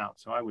ins and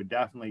outs. So I would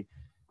definitely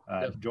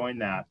join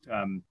that.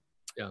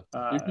 You're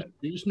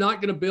just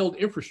not going to build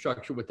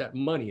infrastructure with that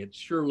money. It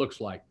sure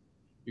looks like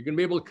you're going to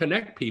be able to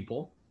connect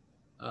people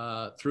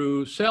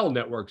through cell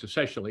networks,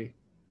 essentially,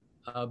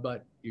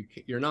 but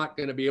you're not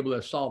going to be able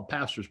to solve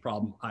Pastor's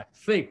problem, I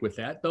think, with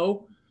that.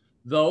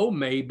 Though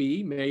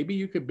maybe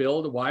you could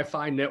build a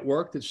Wi-Fi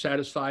network that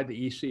satisfied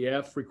the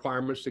ECF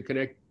requirements to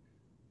connect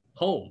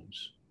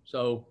homes.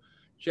 So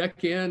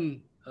check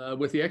in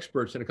with the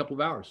experts in a couple of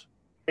hours.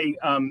 Hey,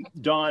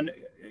 Don,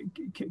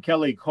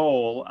 Kelly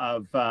Cole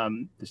of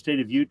the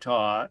state of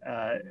Utah,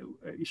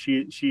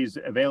 she's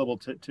available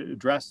to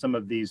address some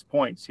of these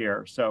points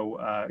here. So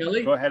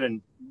go ahead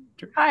and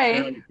turn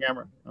on your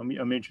camera.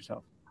 Unmute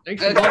yourself.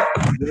 Thanks a lot.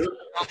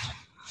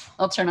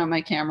 I'll turn on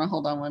my camera.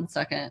 Hold on one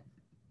second.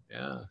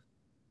 Yeah.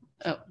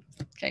 Oh,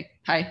 okay.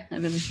 Hi,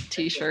 I'm in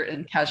t-shirt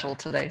and casual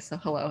today. So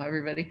hello,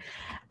 everybody.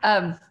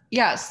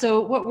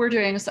 So what we're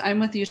doing is I'm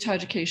with Utah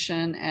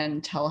Education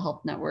and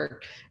Telehealth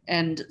Network.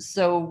 And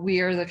so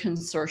we are the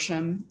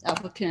consortium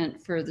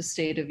applicant for the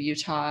state of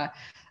Utah.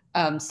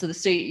 So the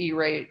state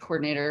E-rate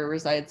coordinator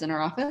resides in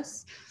our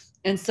office.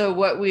 And so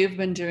what we've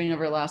been doing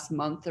over the last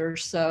month or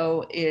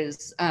so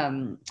is,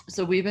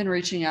 so we've been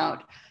reaching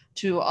out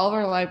to all of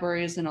our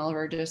libraries and all of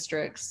our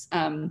districts.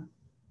 And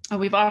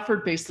we've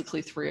offered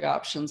basically 3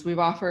 options. We've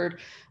offered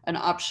an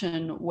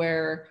option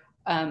where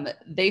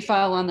they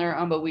file on their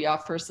own, but we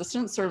offer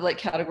assistance, sort of like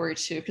category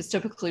 2, because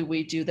typically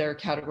we do their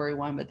category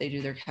 1, but they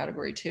do their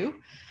category 2.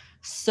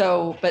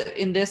 So, but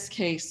in this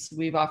case,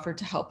 we've offered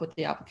to help with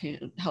the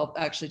application, help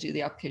actually do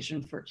the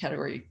application for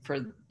category for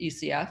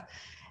ECF.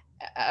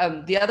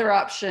 The other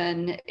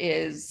option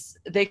is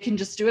they can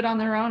just do it on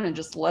their own and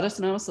just let us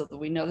know so that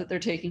we know that they're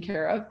taken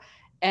care of.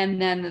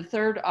 And then the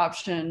third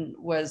option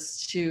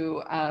was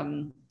to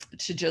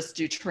just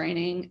do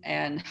training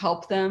and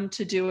help them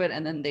to do it,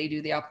 and then they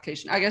do the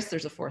application. I guess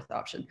there's a fourth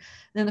option.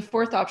 Then the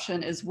fourth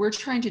option is we're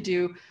trying to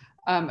do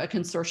a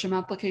consortium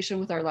application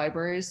with our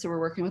libraries. So we're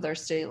working with our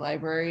state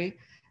library,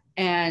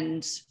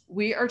 and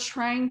we are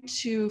trying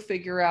to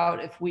figure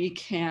out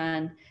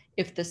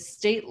if the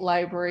state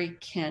library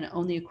can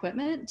own the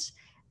equipment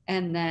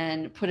and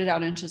then put it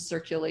out into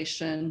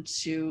circulation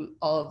to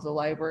all of the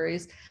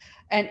libraries.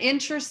 And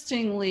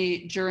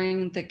interestingly,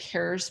 during the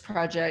CARES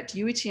project,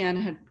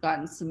 UETN had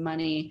gotten some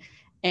money,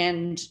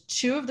 and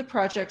two of the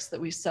projects that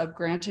we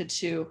subgranted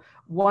to,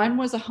 one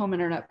was a home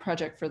internet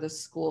project for the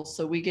school.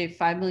 So we gave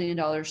 $5 million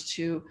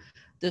to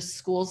the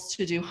schools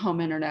to do home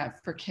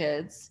internet for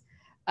kids.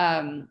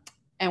 And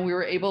we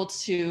were able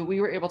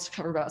to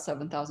cover about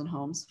 7,000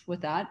 homes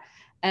with that.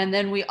 And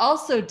then we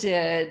also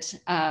did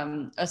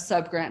a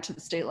subgrant to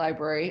the state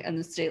library, and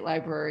the state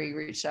library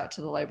reached out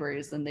to the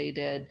libraries, and they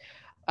did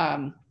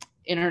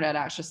internet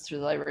access through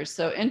the library.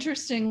 So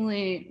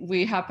interestingly,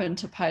 we happened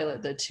to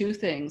pilot the two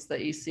things that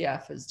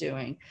ECF is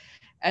doing.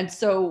 And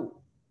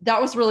so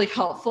that was really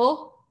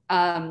helpful.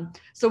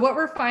 So what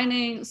we're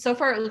finding so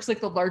far, it looks like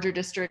the larger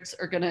districts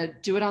are going to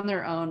do it on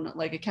their own,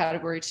 like a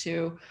category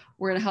 2.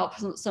 We're going to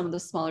help some of the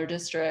smaller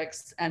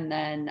districts, and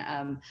then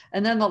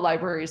the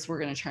libraries, we're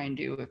going to try and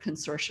do a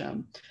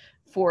consortium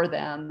for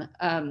them.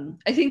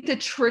 I think the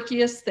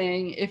trickiest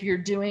thing, if you're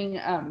doing,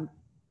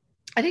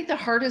 I think the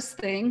hardest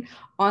thing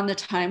on the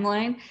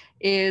timeline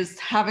is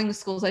having the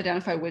schools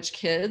identify which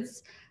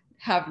kids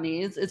have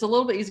needs. It's a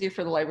little bit easier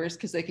for the libraries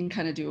because they can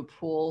kind of do a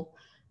pool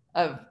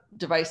of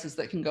devices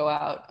that can go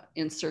out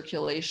in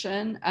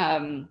circulation.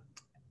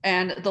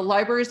 And the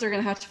libraries are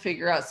going to have to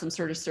figure out some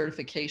sort of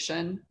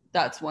certification.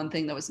 That's one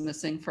thing that was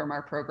missing from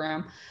our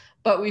program.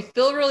 But we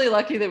feel really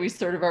lucky that we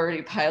sort of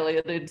already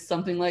piloted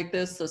something like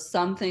this. So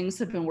some things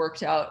have been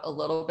worked out a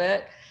little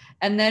bit.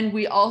 And then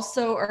we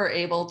also are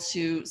able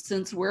to,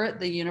 since we're at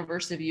the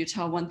University of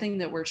Utah, one thing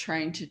that we're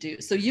trying to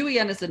do, so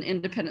UEN is an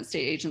independent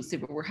state agency,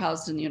 but we're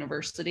housed in the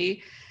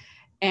university.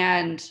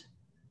 And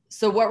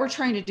so what we're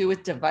trying to do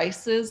with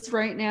devices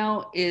right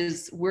now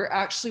is we're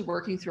actually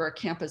working through our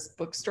campus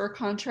bookstore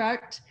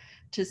contract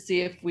to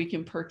see if we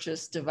can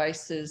purchase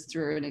devices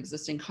through an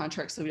existing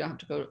contract so we don't have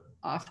to go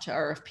off to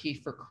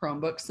RFP for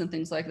Chromebooks and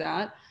things like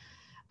that.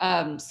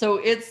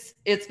 So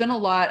it's been a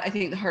lot. I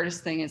think the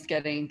hardest thing is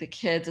getting the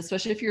kids,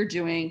 especially if you're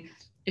doing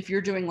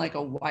like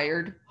a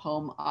wired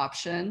home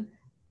option,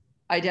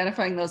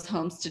 identifying those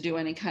homes to do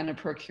any kind of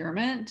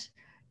procurement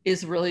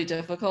is really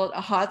difficult.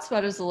 A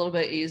hotspot is a little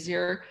bit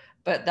easier,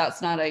 but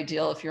that's not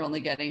ideal if you're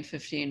only getting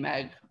 15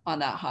 meg on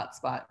that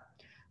hotspot.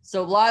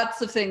 So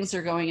lots of things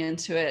are going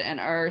into it, and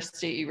our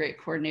state E-rate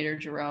coordinator,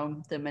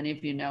 Jerome, that many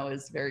of you know,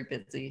 is very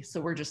busy. So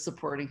we're just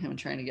supporting him and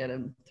trying to get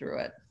him through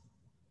it.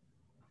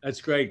 That's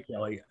great,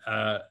 Kelly.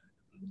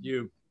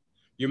 You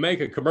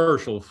make a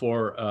commercial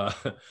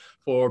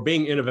for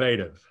being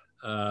innovative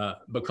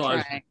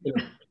because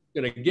it's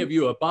going to give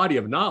you a body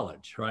of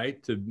knowledge,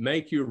 right, to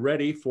make you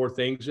ready for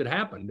things that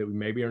happen that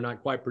maybe are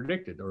not quite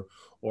predicted,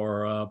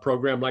 or a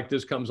program like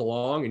this comes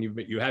along and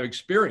you have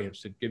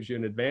experience that gives you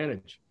an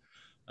advantage.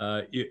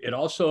 You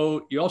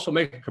also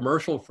make a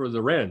commercial for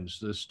the RENs,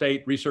 the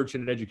State Research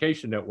and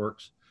Education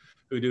Networks,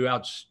 who do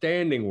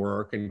outstanding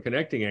work in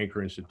connecting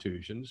anchor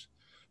institutions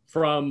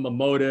from a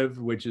motive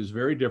which is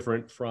very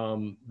different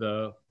from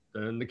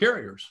than the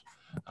carriers,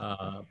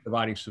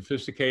 providing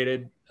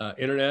sophisticated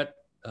internet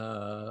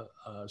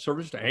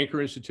service to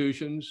anchor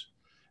institutions,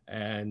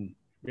 and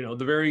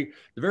the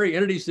very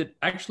entities that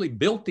actually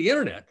built the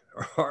internet,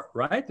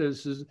 right?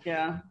 This is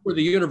for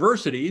the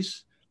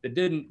universities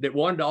that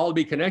wanted to all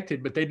be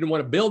connected, but they didn't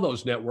want to build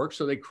those networks,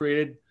 so they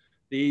created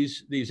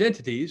these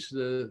entities,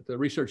 the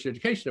research and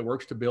education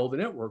networks, to build the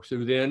networks,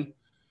 who then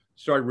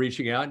started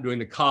reaching out and doing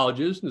the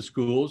colleges and the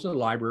schools and the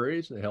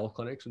libraries and the health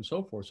clinics and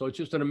so forth. So it's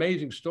just an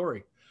amazing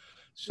story.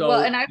 So,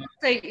 well, and I would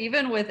say,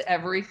 even with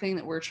everything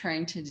that we're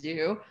trying to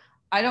do,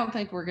 I don't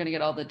think we're going to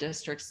get all the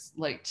districts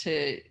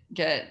to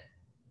get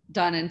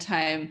done in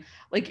time.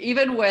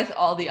 Even with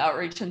all the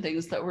outreach and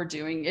things that we're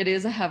doing, it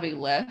is a heavy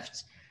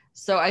lift.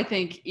 So I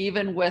think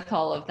even with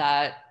all of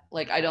that,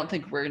 I don't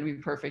think we're going to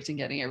be perfect in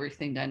getting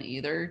everything done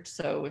either.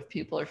 So if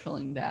people are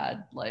feeling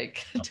bad,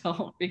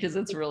 don't, because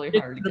it's really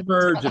hard. It's an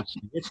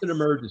emergency. It's an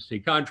emergency.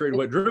 Contrary to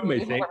what Drew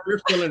may think, we're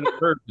still in an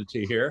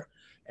emergency here.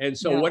 And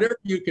so whatever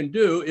you can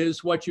do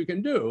is what you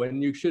can do.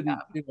 And you shouldn't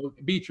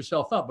beat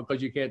yourself up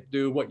because you can't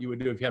do what you would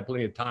do if you had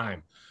plenty of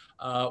time.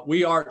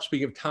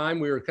 Speaking of time,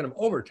 we are kind of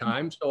over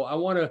time. So I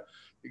want to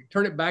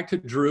turn it back to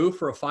Drew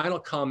for a final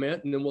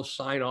comment, and then we'll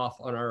sign off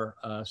on our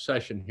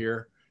session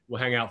here. We'll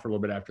hang out for a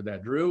little bit after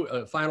that. Drew,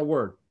 final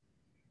word.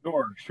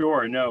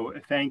 Sure. No,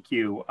 thank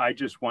you. I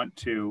just want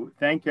to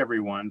thank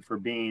everyone for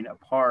being a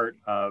part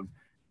of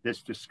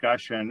this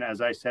discussion.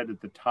 As I said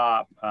at the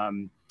top,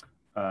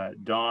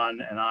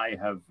 Dawn and I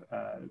have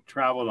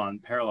traveled on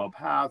parallel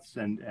paths,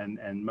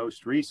 and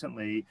most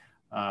recently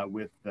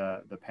with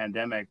the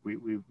pandemic,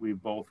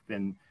 we've both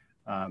been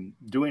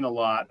doing a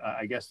lot.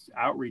 I guess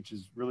outreach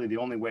is really the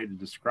only way to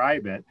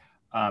describe it.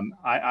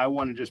 I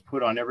want to just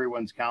put on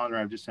everyone's calendar,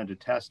 I've just sent a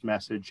test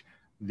message,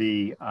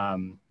 the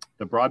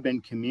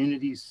Broadband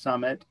Communities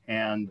Summit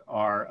and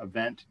our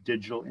event,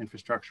 Digital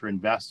Infrastructure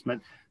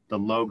Investment. The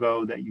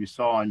logo that you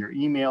saw on your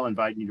email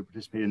inviting you to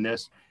participate in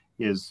this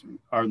is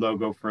our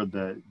logo for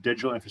the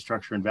Digital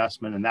Infrastructure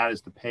Investment, and that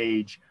is the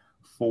page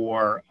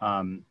for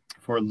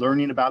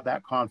learning about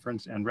that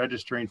conference and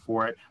registering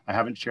for it. I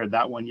haven't shared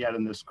that one yet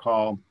in this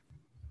call.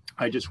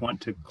 I just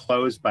want to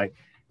close by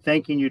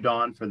thanking you,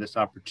 Dawn, for this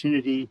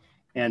opportunity,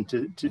 and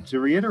to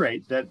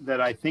reiterate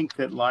that I think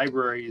that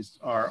libraries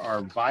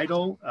are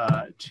vital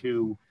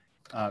to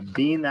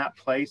being that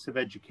place of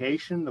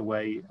education, the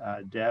way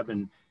Deb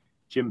and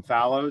Jim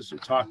Fallows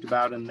talked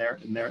about in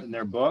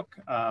their book.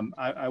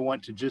 I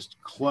want to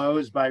just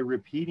close by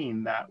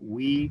repeating that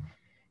we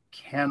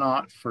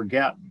cannot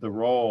forget the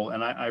role.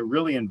 And I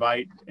really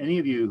invite any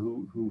of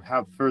you who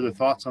have further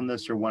thoughts on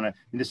this or want to,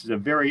 this is a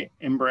very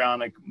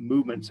embryonic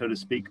movement, so to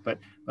speak, but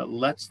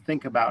let's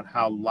think about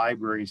how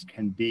libraries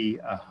can be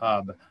a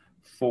hub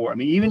for,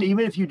 even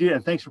if you did,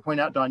 and thanks for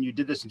pointing out, Don, you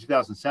did this in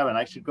 2007,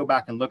 I should go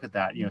back and look at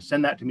that,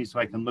 send that to me so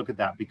I can look at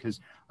that, because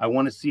I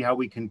want to see how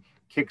we can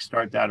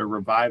kickstart that or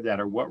revive that,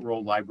 or what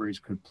role libraries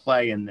could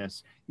play in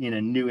this, in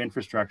a new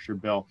infrastructure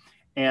bill.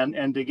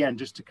 And again,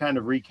 just to kind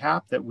of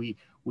recap that we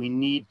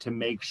need to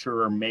make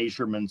sure our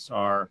measurements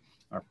are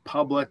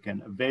public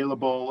and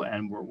available,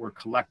 and we're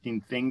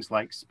collecting things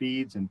like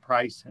speeds and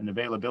price and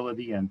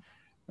availability and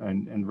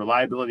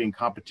reliability and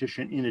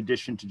competition, in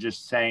addition to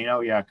just saying, oh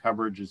yeah,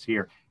 coverage is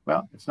here.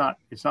 Well, it's not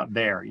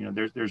there.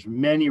 There's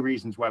many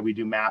reasons why we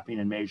do mapping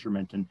and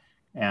measurement,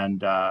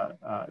 and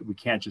we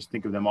can't just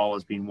think of them all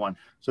as being one.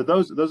 So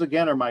those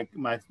again are my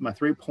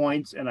 3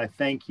 points, and I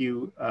thank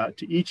you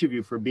to each of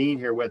you for being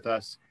here with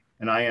us.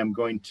 And I am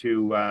going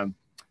to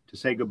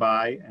say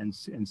goodbye and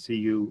see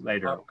you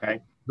later. Okay,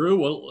 Drew.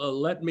 Well,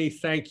 let me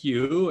thank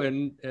you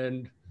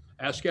and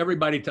ask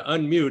everybody to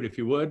unmute, if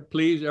you would,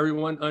 please.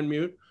 Everyone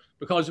unmute,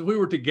 because if we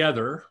were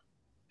together,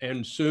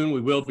 and soon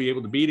we will be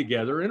able to be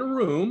together in a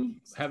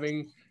room,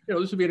 having,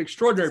 this would be an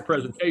extraordinary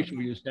presentation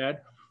we just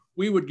had,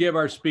 we would give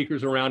our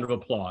speakers a round of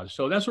applause.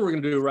 So that's what we're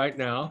going to do right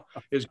now,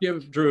 is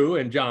give Drew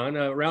and John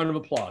a round of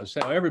applause.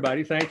 So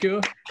everybody, thank you.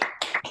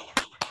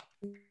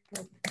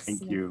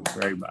 Thank you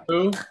very much.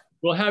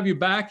 We'll have you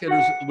back.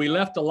 We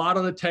left a lot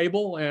on the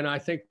table, and I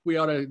think we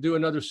ought to do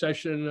another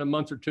session in a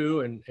month or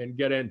two and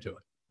get into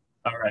it.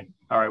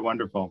 All right,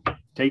 wonderful.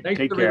 Take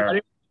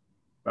care.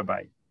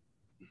 Bye-bye.